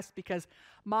fast, because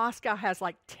Moscow has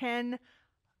like 10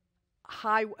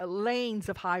 lanes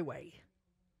of highway.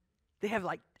 They have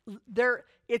like,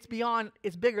 it's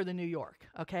bigger than New York,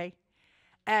 okay?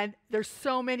 And there's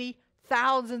so many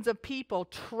thousands of people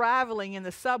traveling in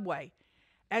the subway.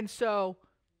 And so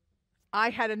I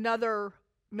had another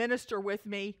minister with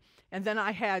me, and then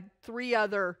I had 3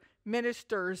 other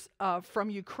ministers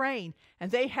from Ukraine, and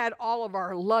they had all of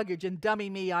our luggage, and dummy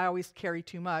me, I always carry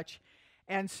too much.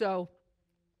 And so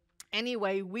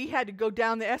anyway, we had to go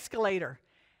down the escalator,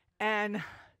 and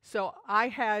so I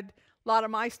had a lot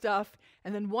of my stuff,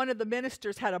 and then one of the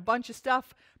ministers had a bunch of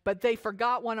stuff, but they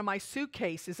forgot one of my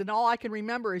suitcases, and all I can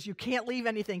remember is you can't leave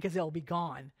anything because it'll be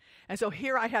gone. And so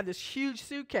here I have this huge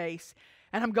suitcase,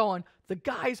 and I'm going, the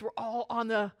guys were all on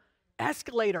the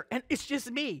escalator, and it's just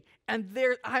me, and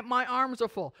my arms are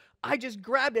full. I just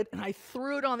grabbed it and I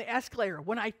threw it on the escalator.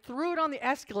 When I threw it on the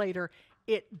escalator,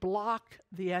 it blocked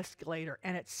the escalator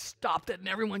and it stopped it, and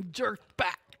everyone jerked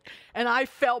back, and I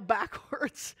fell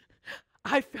backwards.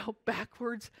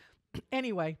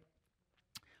 Anyway,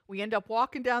 we end up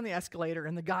walking down the escalator,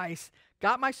 and the guys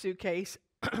got my suitcase.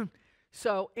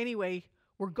 So anyway,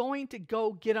 we're going to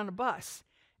go get on a bus,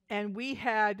 and we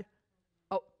had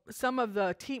some of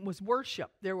the team was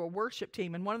worship. There were a worship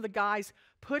team, and one of the guys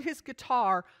put his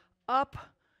guitar up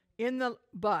in the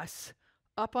bus,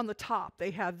 up on the top.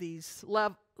 They have these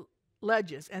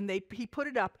ledges, and he put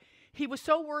it up. He was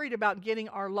so worried about getting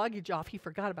our luggage off, he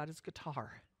forgot about his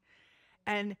guitar.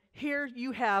 And here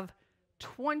you have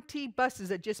 20 buses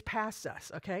that just passed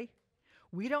us, okay?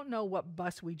 We don't know what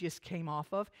bus we just came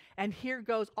off of. And here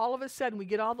goes, all of a sudden, we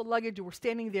get all the luggage, and we're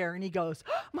standing there, and he goes,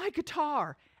 oh, my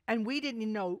guitar. And we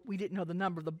didn't know the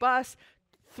number of the bus.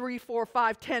 3, 4,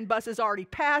 5, 10 buses already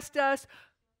passed us.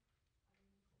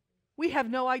 We have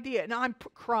no idea. And I'm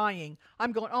crying.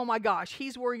 I'm going, oh my gosh,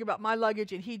 he's worrying about my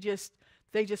luggage, and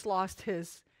they just lost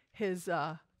his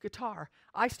guitar.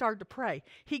 I started to pray.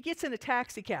 He gets in a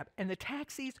taxi cab, and the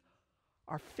taxis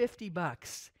are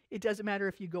 $50. It doesn't matter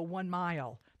if you go 1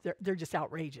 mile. They're just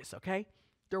outrageous, okay?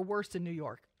 They're worse than New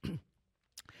York.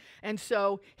 And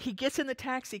so he gets in the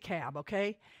taxi cab,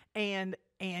 okay? And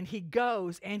he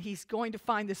goes, and he's going to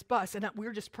find this bus. And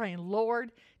we're just praying,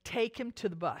 Lord, take him to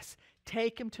the bus.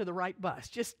 Take him to the right bus.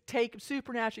 Just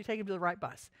supernaturally take him to the right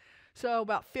bus. So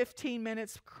about 15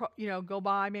 minutes, go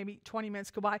by, maybe 20 minutes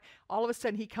go by. All of a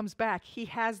sudden, he comes back. He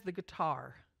has the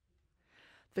guitar.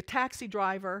 The taxi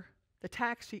driver,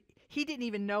 he didn't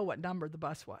even know what number the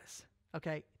bus was,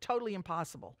 okay? Totally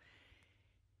impossible.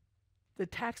 The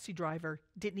taxi driver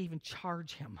didn't even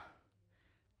charge him.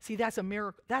 See, that's a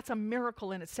miracle. That's a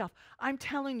miracle in itself. I'm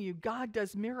telling you, God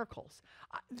does miracles.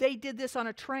 They did this on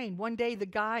a train. One day, the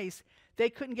guys, they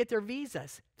couldn't get their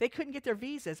visas.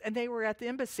 And they were at the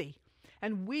embassy.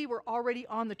 And we were already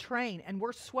on the train, and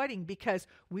we're sweating because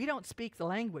we don't speak the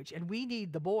language, and we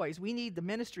need the boys. We need the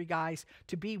ministry guys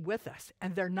to be with us,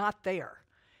 and they're not there.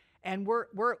 And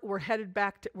we're headed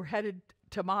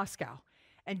to Moscow.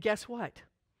 And guess what?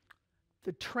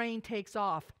 The train takes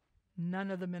off.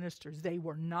 None of the ministers, they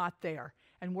were not there.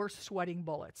 And we're sweating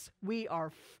bullets. We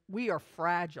are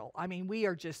fragile. I mean, we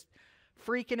are just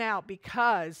freaking out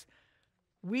because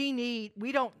we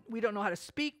don't know how to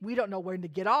speak. We don't know when to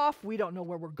get off. We don't know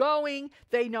where we're going.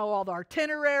 They know all the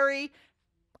itinerary.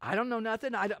 I don't know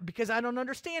nothing because I don't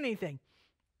understand anything.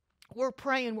 We're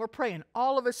praying.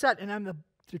 All of a sudden, and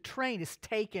the train is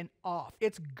taking off.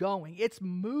 It's going. It's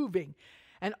moving.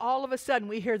 And all of a sudden,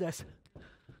 we hear this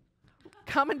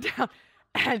coming down,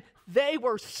 and they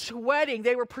were sweating.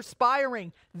 They were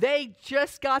perspiring. They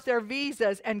just got their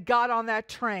visas and got on that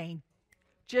train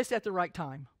just at the right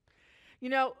time.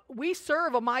 We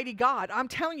serve a mighty God. I'm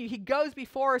telling you, He goes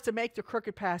before us to make the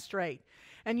crooked path straight.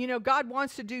 And you know, God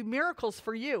wants to do miracles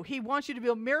for you. He wants you to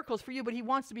build miracles for you, but he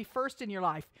wants to be first in your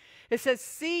life. It says,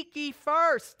 seek ye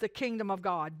first the kingdom of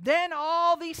God. Then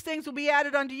all these things will be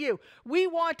added unto you. We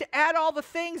want to add all the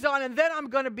things on, and then I'm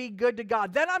going to be good to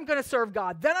God. Then I'm going to serve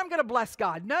God. Then I'm going to bless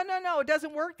God. No, no, no. It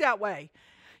doesn't work that way.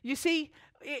 You see,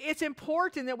 it's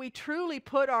important that we truly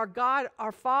put our God,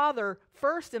 our Father,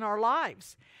 first in our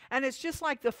lives. And it's just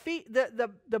like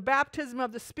the baptism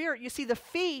of the Spirit. You see, the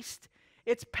feast,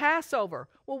 it's Passover.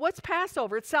 Well, what's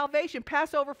Passover? It's salvation.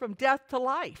 Passover from death to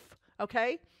life,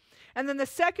 okay? And then the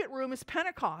second room is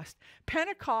Pentecost.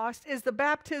 Pentecost is the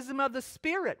baptism of the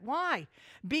Spirit. Why?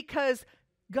 Because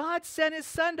God sent his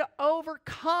Son to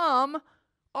overcome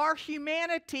our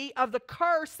humanity of the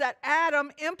curse that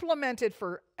Adam implemented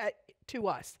to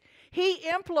us. He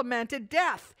implemented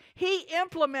death. He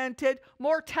implemented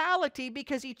mortality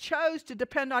because he chose to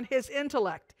depend on his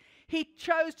intellect. He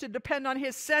chose to depend on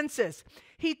his senses.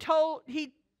 He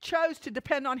chose to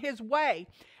depend on his way.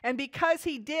 And because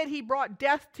he did, he brought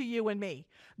death to you and me.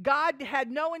 God had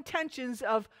no intentions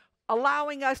of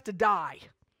allowing us to die.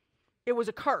 It was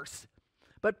a curse.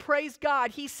 But praise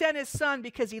God, he sent his Son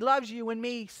because he loves you and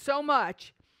me so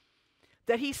much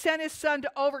that he sent his Son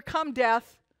to overcome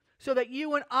death so that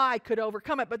you and I could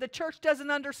overcome it. But the church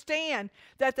doesn't understand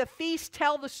that the feasts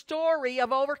tell the story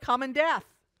of overcoming death.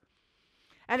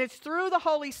 And it's through the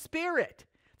Holy Spirit.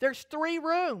 There's 3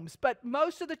 rooms, but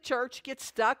most of the church gets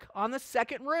stuck on the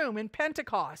second room in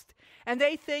Pentecost. And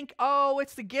they think, oh,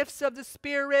 it's the gifts of the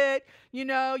Spirit. You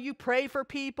know, you pray for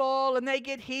people and they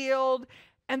get healed.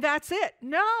 And that's it.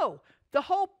 No, the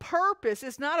whole purpose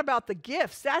is not about the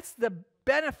gifts. That's the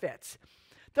benefits.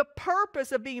 The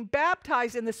purpose of being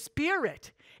baptized in the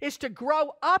Spirit is to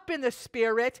grow up in the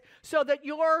Spirit so that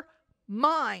your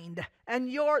mind and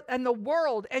the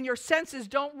world and your senses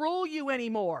don't rule you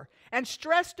anymore. And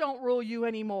stress don't rule you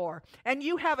anymore. And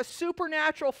you have a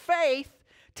supernatural faith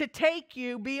to take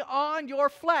you beyond your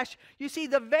flesh. You see,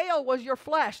 the veil was your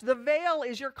flesh. The veil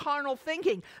is your carnal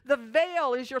thinking. The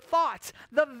veil is your thoughts.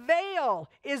 The veil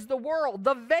is the world.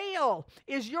 The veil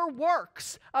is your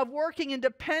works of working and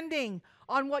depending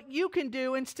on what you can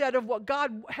do instead of what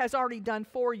God has already done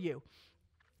for you.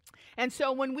 And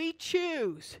so when we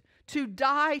choose to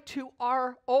die to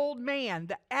our old man,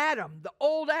 the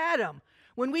old Adam,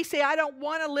 when we say, I don't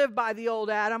want to live by the old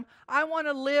Adam, I want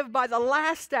to live by the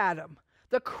last Adam.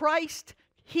 The Christ,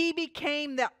 he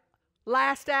became the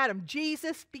last Adam.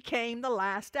 Jesus became the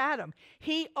last Adam.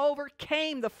 He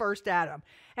overcame the first Adam.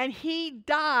 And he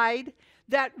died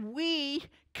that we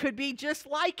could be just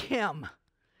like him.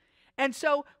 And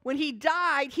so when he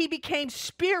died, he became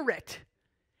spirit.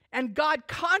 And God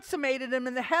consummated him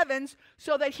in the heavens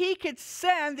so that he could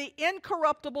send the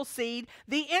incorruptible seed,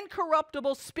 the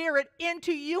incorruptible spirit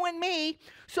into you and me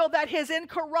so that his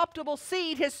incorruptible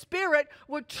seed, his spirit,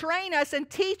 would train us and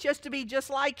teach us to be just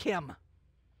like him.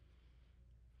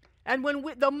 And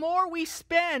the more we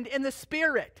spend in the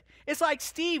Spirit, it's like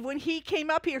Steve, when he came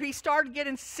up here, he started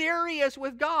getting serious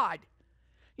with God.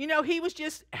 You know, he was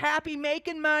just happy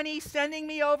making money, sending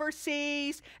me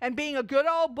overseas, and being a good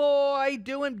old boy,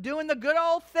 doing the good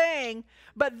old thing.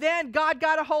 But then God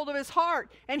got a hold of his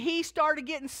heart, and he started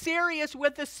getting serious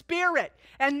with the Spirit.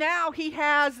 And now he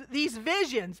has these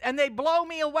visions, and they blow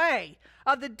me away,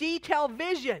 of the detailed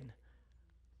vision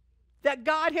that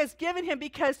God has given him,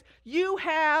 because you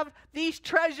have these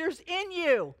treasures in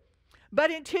you. But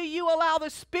until you allow the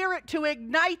Spirit to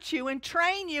ignite you and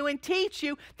train you and teach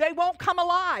you, they won't come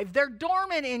alive. They're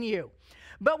dormant in you.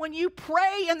 But when you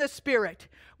pray in the Spirit,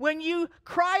 when you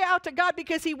cry out to God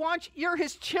because you're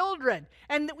his children.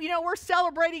 And, you know, we're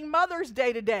celebrating Mother's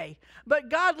Day today. But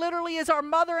God literally is our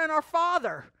mother and our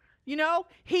father. You know,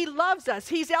 he loves us.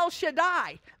 He's El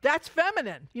Shaddai. That's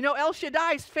feminine. You know, El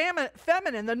Shaddai is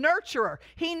feminine, the nurturer.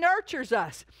 He nurtures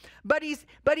us. But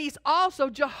he's also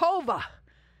Jehovah.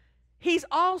 He's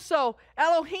also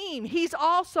Elohim. He's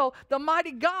also the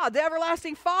mighty God, the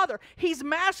everlasting Father. He's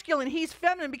masculine. He's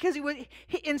feminine because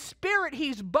in spirit,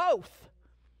 he's both.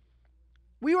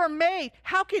 We were made.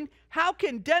 How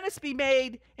can Dennis be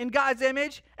made in God's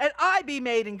image and I be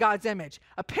made in God's image?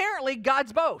 Apparently,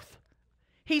 God's both.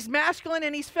 He's masculine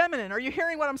and he's feminine. Are you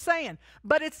hearing what I'm saying?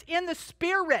 But it's in the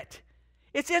Spirit.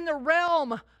 It's in the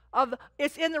realm of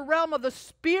the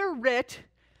Spirit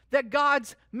that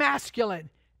God's masculine.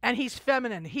 And he's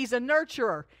feminine. He's a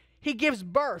nurturer. He gives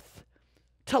birth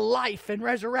to life and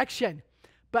resurrection.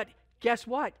 But guess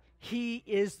what? He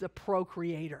is the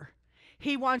procreator.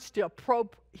 He wants to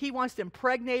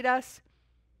impregnate us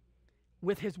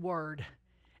with his word.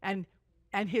 And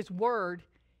his word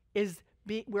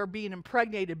we're being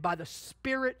impregnated by the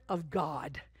Spirit of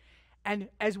God. And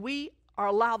as we or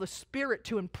allow the Spirit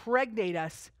to impregnate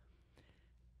us,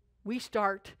 we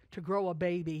start to grow a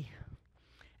baby.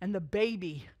 And the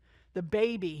baby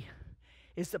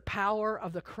is the power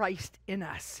of the Christ in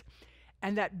us.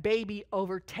 And that baby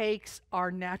overtakes our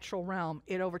natural realm.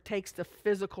 It overtakes the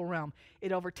physical realm.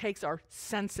 It overtakes our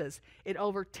senses. It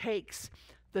overtakes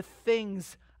the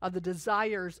things of the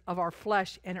desires of our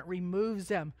flesh, and it removes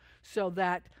them so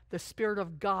that the Spirit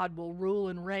of God will rule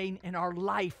and reign in our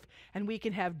life, and we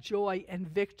can have joy and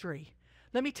victory.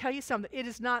 Let me tell you something. It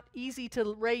is not easy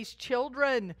to raise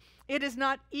children. It is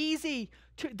not easy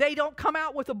they don't come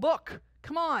out with a book.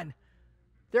 Come on.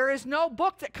 There is no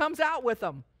book that comes out with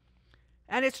them.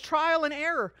 And it's trial and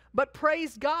error. But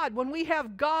praise God, when we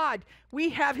have God, we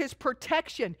have His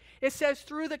protection. It says,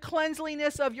 through the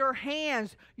cleanliness of your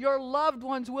hands, your loved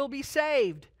ones will be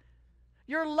saved.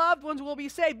 Your loved ones will be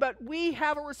saved. But we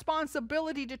have a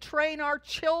responsibility to train our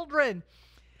children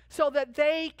so that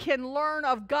they can learn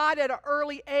of God at an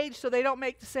early age so they don't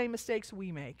make the same mistakes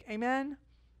we make. Amen?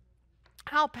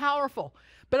 How powerful.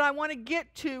 But I want to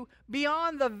get to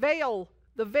beyond the veil.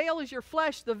 The veil is your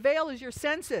flesh. The veil is your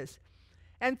senses.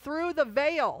 And through the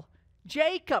veil,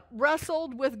 Jacob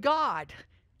wrestled with God.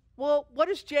 Well, what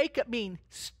does Jacob mean?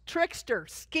 Trickster,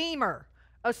 schemer,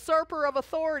 usurper of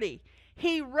authority.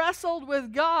 He wrestled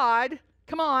with God.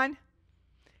 Come on.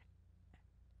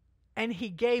 And he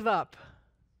gave up.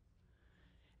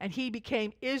 And he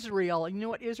became Israel. And you know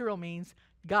what Israel means?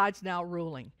 God's now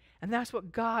ruling. And that's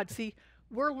what God, see,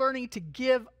 we're learning to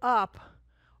give up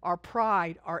our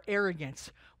pride, our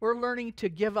arrogance. We're learning to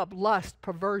give up lust,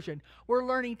 perversion. We're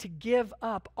learning to give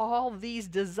up all these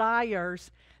desires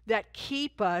that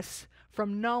keep us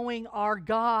from knowing our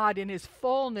God in His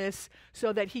fullness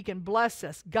so that He can bless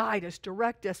us, guide us,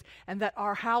 direct us, and that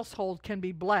our household can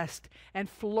be blessed and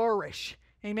flourish.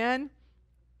 Amen?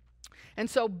 And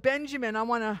so Benjamin, I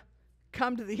want to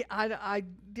come to the, I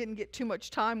didn't get too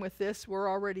much time with this. We're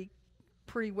already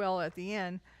pretty well at the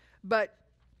end. But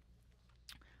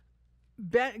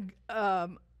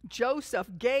Joseph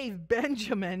gave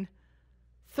Benjamin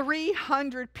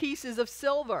 300 pieces of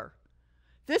silver.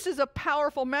 This is a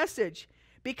powerful message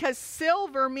because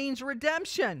silver means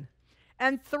redemption.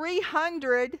 And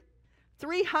 300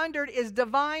 is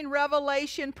divine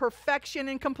revelation, perfection,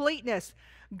 and completeness.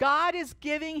 God is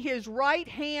giving His right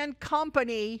hand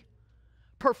company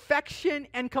perfection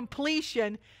and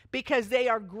completion because they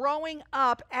are growing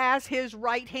up as His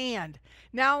right hand.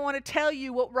 Now I want to tell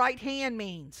you what right hand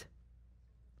means.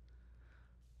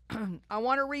 I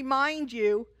want to remind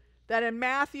you that in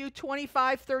Matthew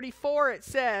 25:34 it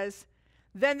says,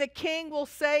 "Then the king will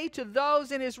say to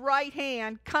those in his right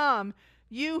hand, 'Come,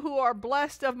 you who are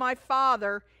blessed of my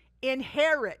Father,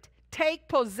 inherit, take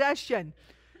possession,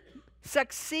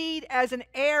 succeed as an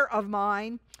heir of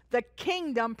mine, the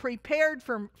kingdom prepared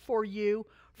for you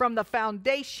from the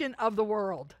foundation of the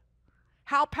world.'"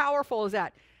 How powerful is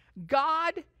that?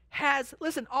 God has,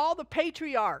 listen, all the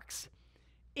patriarchs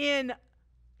in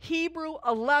Hebrew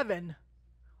 11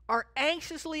 are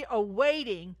anxiously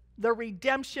awaiting the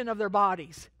redemption of their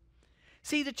bodies.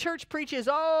 See, the church preaches,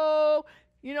 oh,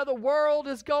 you know, the world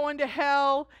is going to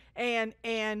hell, and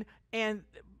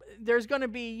there's going to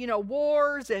be, you know,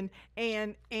 wars, and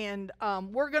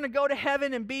we're going to go to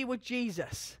heaven and be with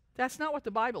Jesus. That's not what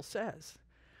the Bible says.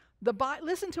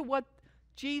 Listen to what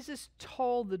Jesus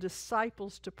told the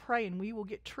disciples to pray, and we will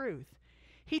get truth.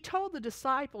 He told the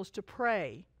disciples to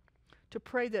pray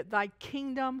that thy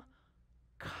kingdom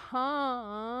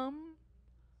come,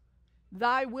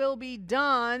 thy will be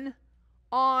done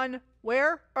on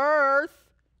where? Earth,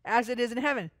 as it is in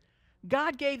heaven.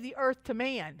 God gave the earth to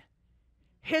man.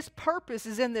 His purpose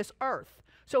is in this earth.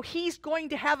 So He's going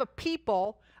to have a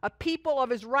people of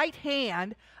His right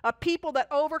hand, a people that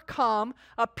overcome,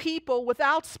 a people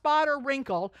without spot or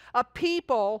wrinkle, a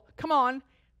people, come on,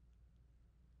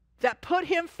 that put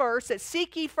Him first, that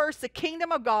seek ye first the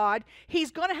kingdom of God.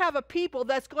 He's going to have a people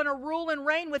that's going to rule and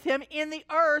reign with Him in the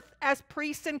earth as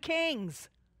priests and kings.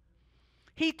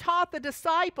 He taught the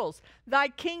disciples, thy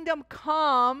kingdom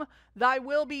come, thy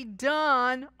will be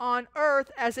done on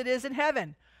earth as it is in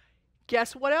heaven.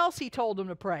 Guess what else He told them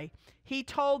to pray? He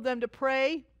told them to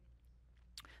pray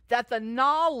that the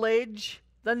knowledge,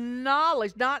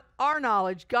 not our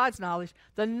knowledge, God's knowledge,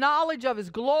 the knowledge of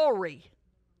His glory,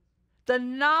 the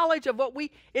knowledge of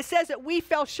it says that we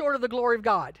fell short of the glory of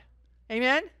God.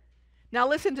 Amen? Now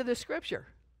listen to this scripture.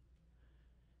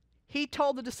 He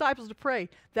told the disciples to pray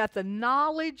that the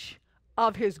knowledge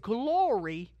of His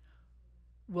glory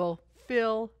will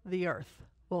fill the earth,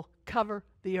 will cover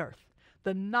the earth.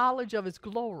 The knowledge of His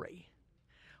glory.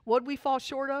 What did we fall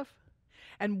short of?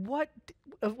 And what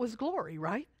was glory,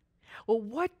 right? Well,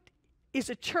 what is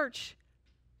a church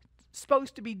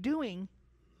supposed to be doing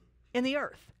in the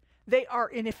earth? They are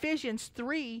in Ephesians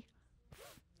 4,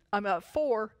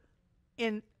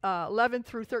 in 11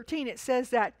 through 13. It says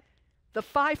that the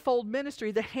fivefold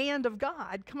ministry, the hand of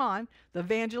God, come on, the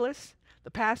evangelists,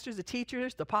 the pastors, the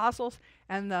teachers, the apostles,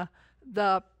 and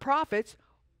the prophets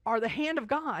are the hand of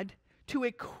God to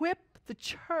equip the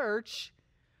church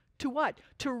to what?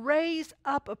 To raise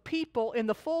up a people in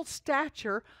the full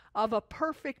stature of a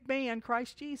perfect man,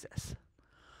 Christ Jesus.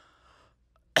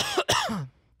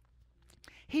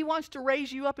 He wants to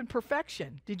raise you up in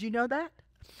perfection. Did you know that?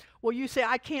 Well, you say,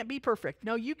 I can't be perfect.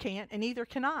 No, you can't, and neither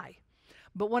can I.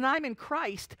 But when I'm in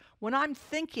Christ, when I'm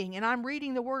thinking and I'm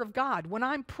reading the Word of God, when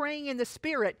I'm praying in the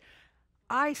Spirit,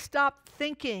 I stop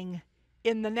thinking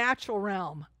in the natural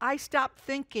realm. I stop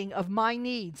thinking of my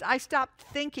needs. I stop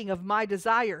thinking of my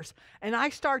desires. And I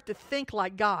start to think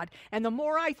like God. And the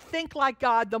more I think like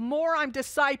God, the more I'm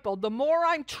discipled, the more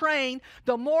I'm trained,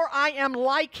 the more I am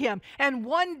like Him. And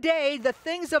one day, the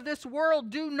things of this world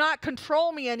do not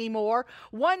control me anymore.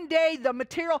 One day, the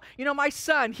material, my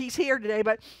son, he's here today,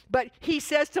 but he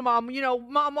says to Mom,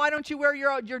 Mom, why don't you wear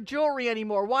your jewelry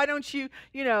anymore? Why don't you,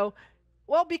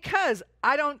 Well, because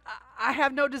I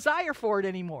have no desire for it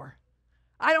anymore.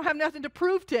 I don't have nothing to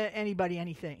prove to anybody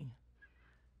anything.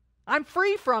 I'm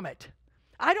free from it.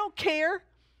 I don't care.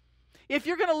 If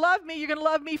you're going to love me, you're going to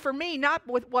love me for me, not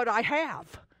with what I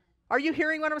have. Are you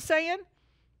hearing what I'm saying?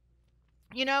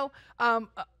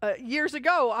 Years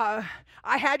ago,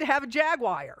 I had to have a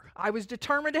Jaguar. I was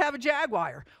determined to have a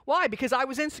Jaguar. Why? Because I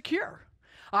was insecure.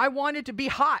 I wanted to be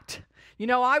hot.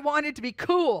 I wanted to be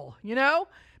cool,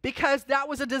 because that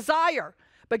was a desire.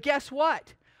 But guess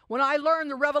what? When I learned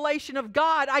the revelation of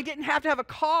God, I didn't have to have a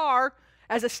car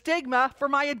as a stigma for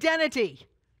my identity.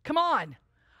 Come on.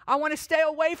 I want to stay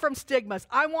away from stigmas.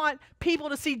 I want people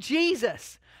to see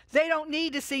Jesus. They don't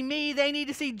need to see me. They need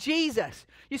to see Jesus.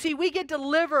 You see, we get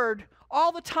delivered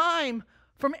all the time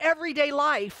from everyday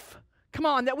life. Come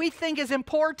on, that we think is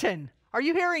important. Are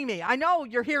you hearing me? I know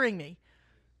you're hearing me.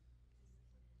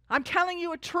 I'm telling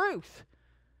you a truth.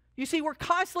 You see, we're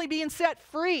constantly being set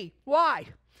free. Why?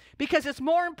 Because it's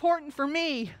more important for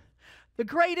me. The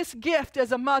greatest gift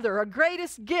as a mother, a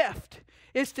greatest gift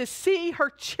is to see her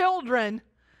children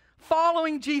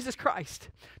following Jesus Christ,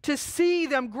 to see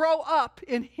them grow up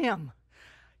in Him.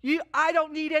 I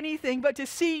don't need anything but to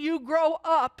see you grow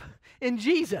up in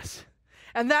Jesus.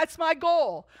 And that's my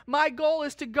goal. My goal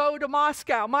is to go to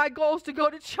Moscow. My goal is to go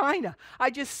to China. I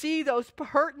just see those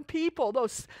hurting people.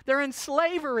 They're in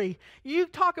slavery. You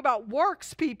talk about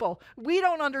works, people. We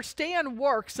don't understand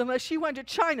works unless you went to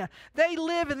China. They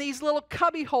live in these little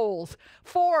cubby holes,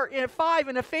 4 and 5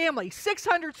 in a family,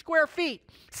 600 square feet.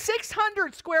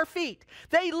 600 square feet.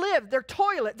 They live, their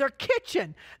toilet, their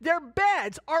kitchen, their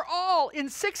beds are all in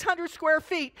 600 square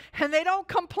feet, and they don't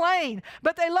complain,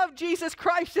 but they love Jesus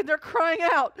Christ, and they're crying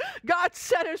out, God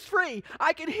set us free.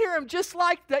 I can hear them just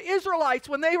like the Israelites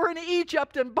when they were in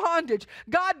Egypt in bondage.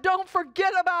 God, don't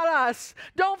forget about us.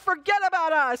 Don't forget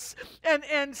about us. And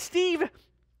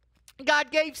God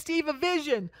gave Steve a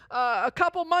vision a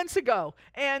couple months ago,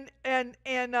 and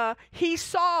he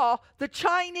saw the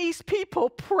Chinese people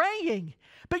praying.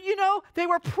 But they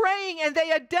were praying and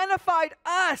they identified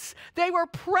us. They were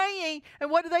praying,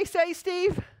 and what did they say,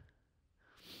 Steve?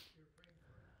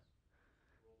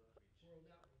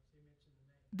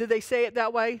 Did they say it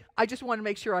that way? I just want to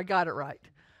make sure I got it right.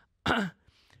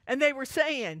 And they were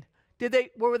saying,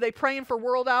 were they praying for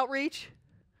world outreach?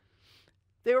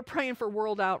 They were praying for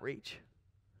world outreach.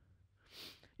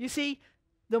 You see,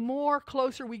 the more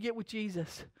closer we get with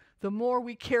Jesus, the more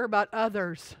we care about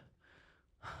others,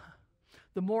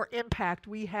 the more impact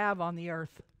we have on the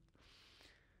earth.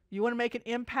 You want to make an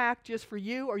impact just for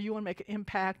you, or you want to make an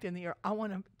impact in the earth? I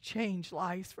want to change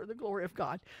lives for the glory of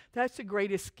God. That's the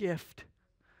greatest gift.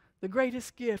 The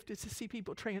greatest gift is to see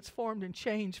people transformed and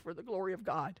changed for the glory of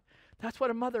God. That's what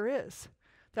a mother is.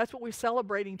 That's what we're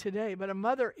celebrating today. But a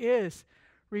mother is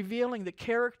revealing the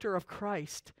character of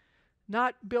Christ,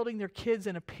 not building their kids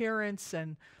in appearance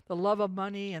and the love of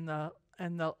money and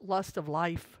the lust of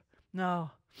life.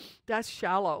 No, that's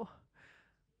shallow.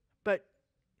 But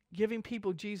giving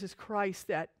people Jesus Christ,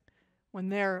 that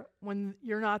when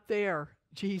you're not there,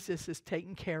 Jesus is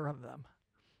taking care of them.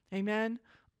 Amen.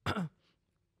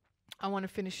 I want to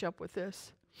finish up with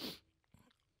this.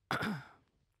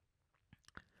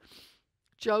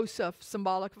 Joseph,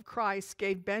 symbolic of Christ,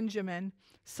 gave Benjamin,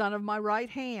 son of my right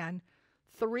hand,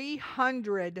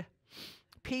 300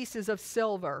 pieces of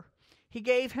silver. He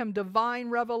gave him divine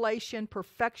revelation,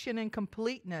 perfection, and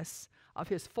completeness of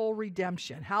his full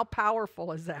redemption. How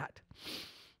powerful is that?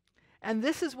 And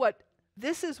this is what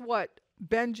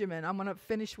Benjamin, I'm going to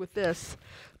finish with this.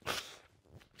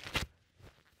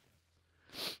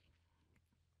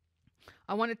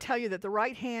 I want to tell you that the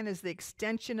right hand is the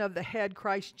extension of the head,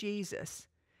 Christ Jesus,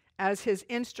 as his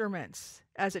instruments,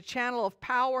 as a channel of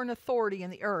power and authority in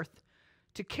the earth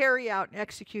to carry out and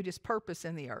execute his purpose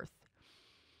in the earth.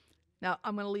 Now,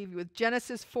 I'm going to leave you with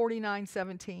Genesis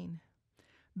 49:17.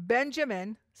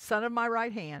 Benjamin, son of my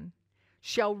right hand,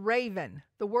 shall raven.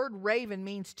 The word raven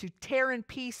means to tear in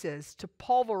pieces, to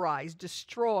pulverize,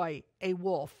 destroy a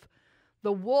wolf.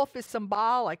 The wolf is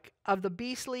symbolic of the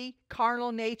beastly,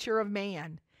 carnal nature of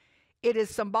man. It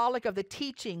is symbolic of the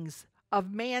teachings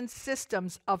of man's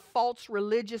systems of false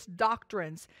religious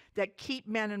doctrines that keep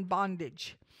men in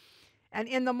bondage. And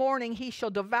in the morning he shall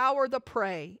devour the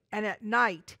prey, and at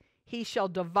night he shall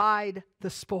divide the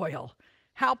spoil.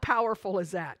 How powerful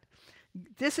is that?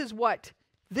 This is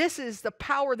the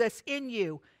power that's in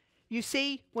you. You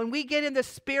see, when we get in the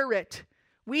Spirit,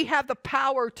 we have the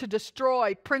power to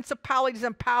destroy principalities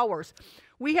and powers.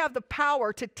 We have the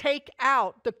power to take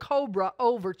out the cobra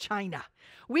over China.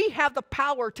 We have the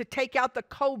power to take out the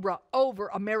cobra over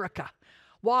America.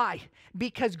 Why?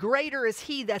 Because greater is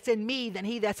he that's in me than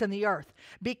he that's in the earth.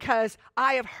 Because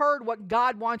I have heard what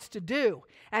God wants to do.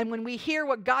 And when we hear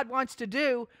what God wants to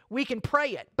do, we can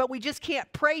pray it. But we just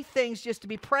can't pray things just to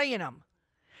be praying them.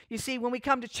 You see, when we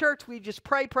come to church, we just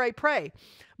pray, pray, pray.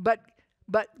 But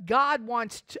God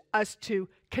wants us to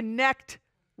connect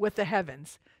with the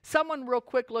heavens. Someone real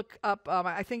quick look up,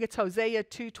 I think it's Hosea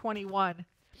 2:21,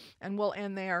 and we'll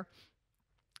end there.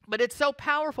 But it's so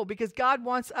powerful because God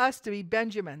wants us to be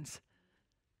Benjamins.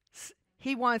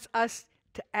 He wants us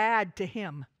to add to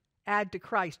him, add to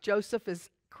Christ. Joseph is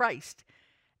Christ,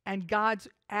 and God's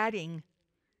adding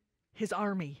his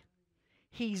army.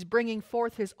 He's bringing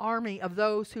forth his army of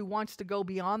those who wants to go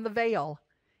beyond the veil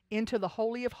into the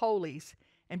Holy of Holies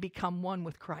and become one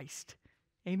with Christ.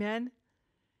 Amen?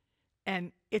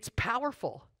 And it's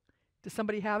powerful. Does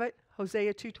somebody have it?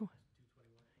 Hosea 2:21.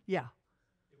 Yeah.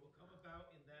 It will come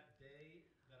about in that day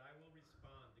that I will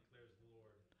respond, declares the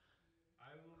Lord.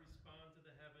 I will respond to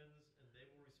the heavens, and they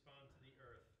will respond to the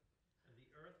earth. And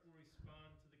the earth will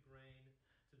respond to the grain,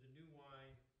 to the new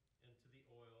wine, and to the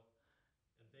oil.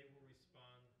 And they will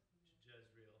respond to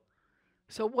Jezreel.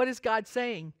 So what is God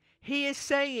saying? He is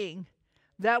saying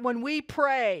that when we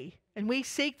pray and we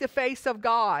seek the face of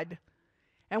God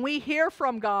and we hear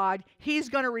from God, he's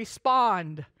going to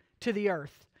respond to the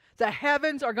earth. The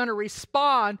heavens are going to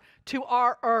respond to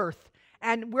our earth,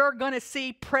 and we're going to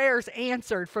see prayers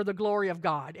answered for the glory of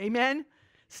God. Amen?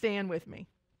 Stand with me.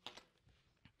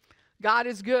 God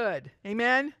is good.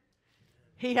 Amen?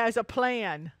 He has a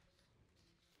plan.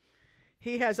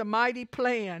 He has a mighty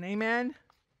plan. Amen?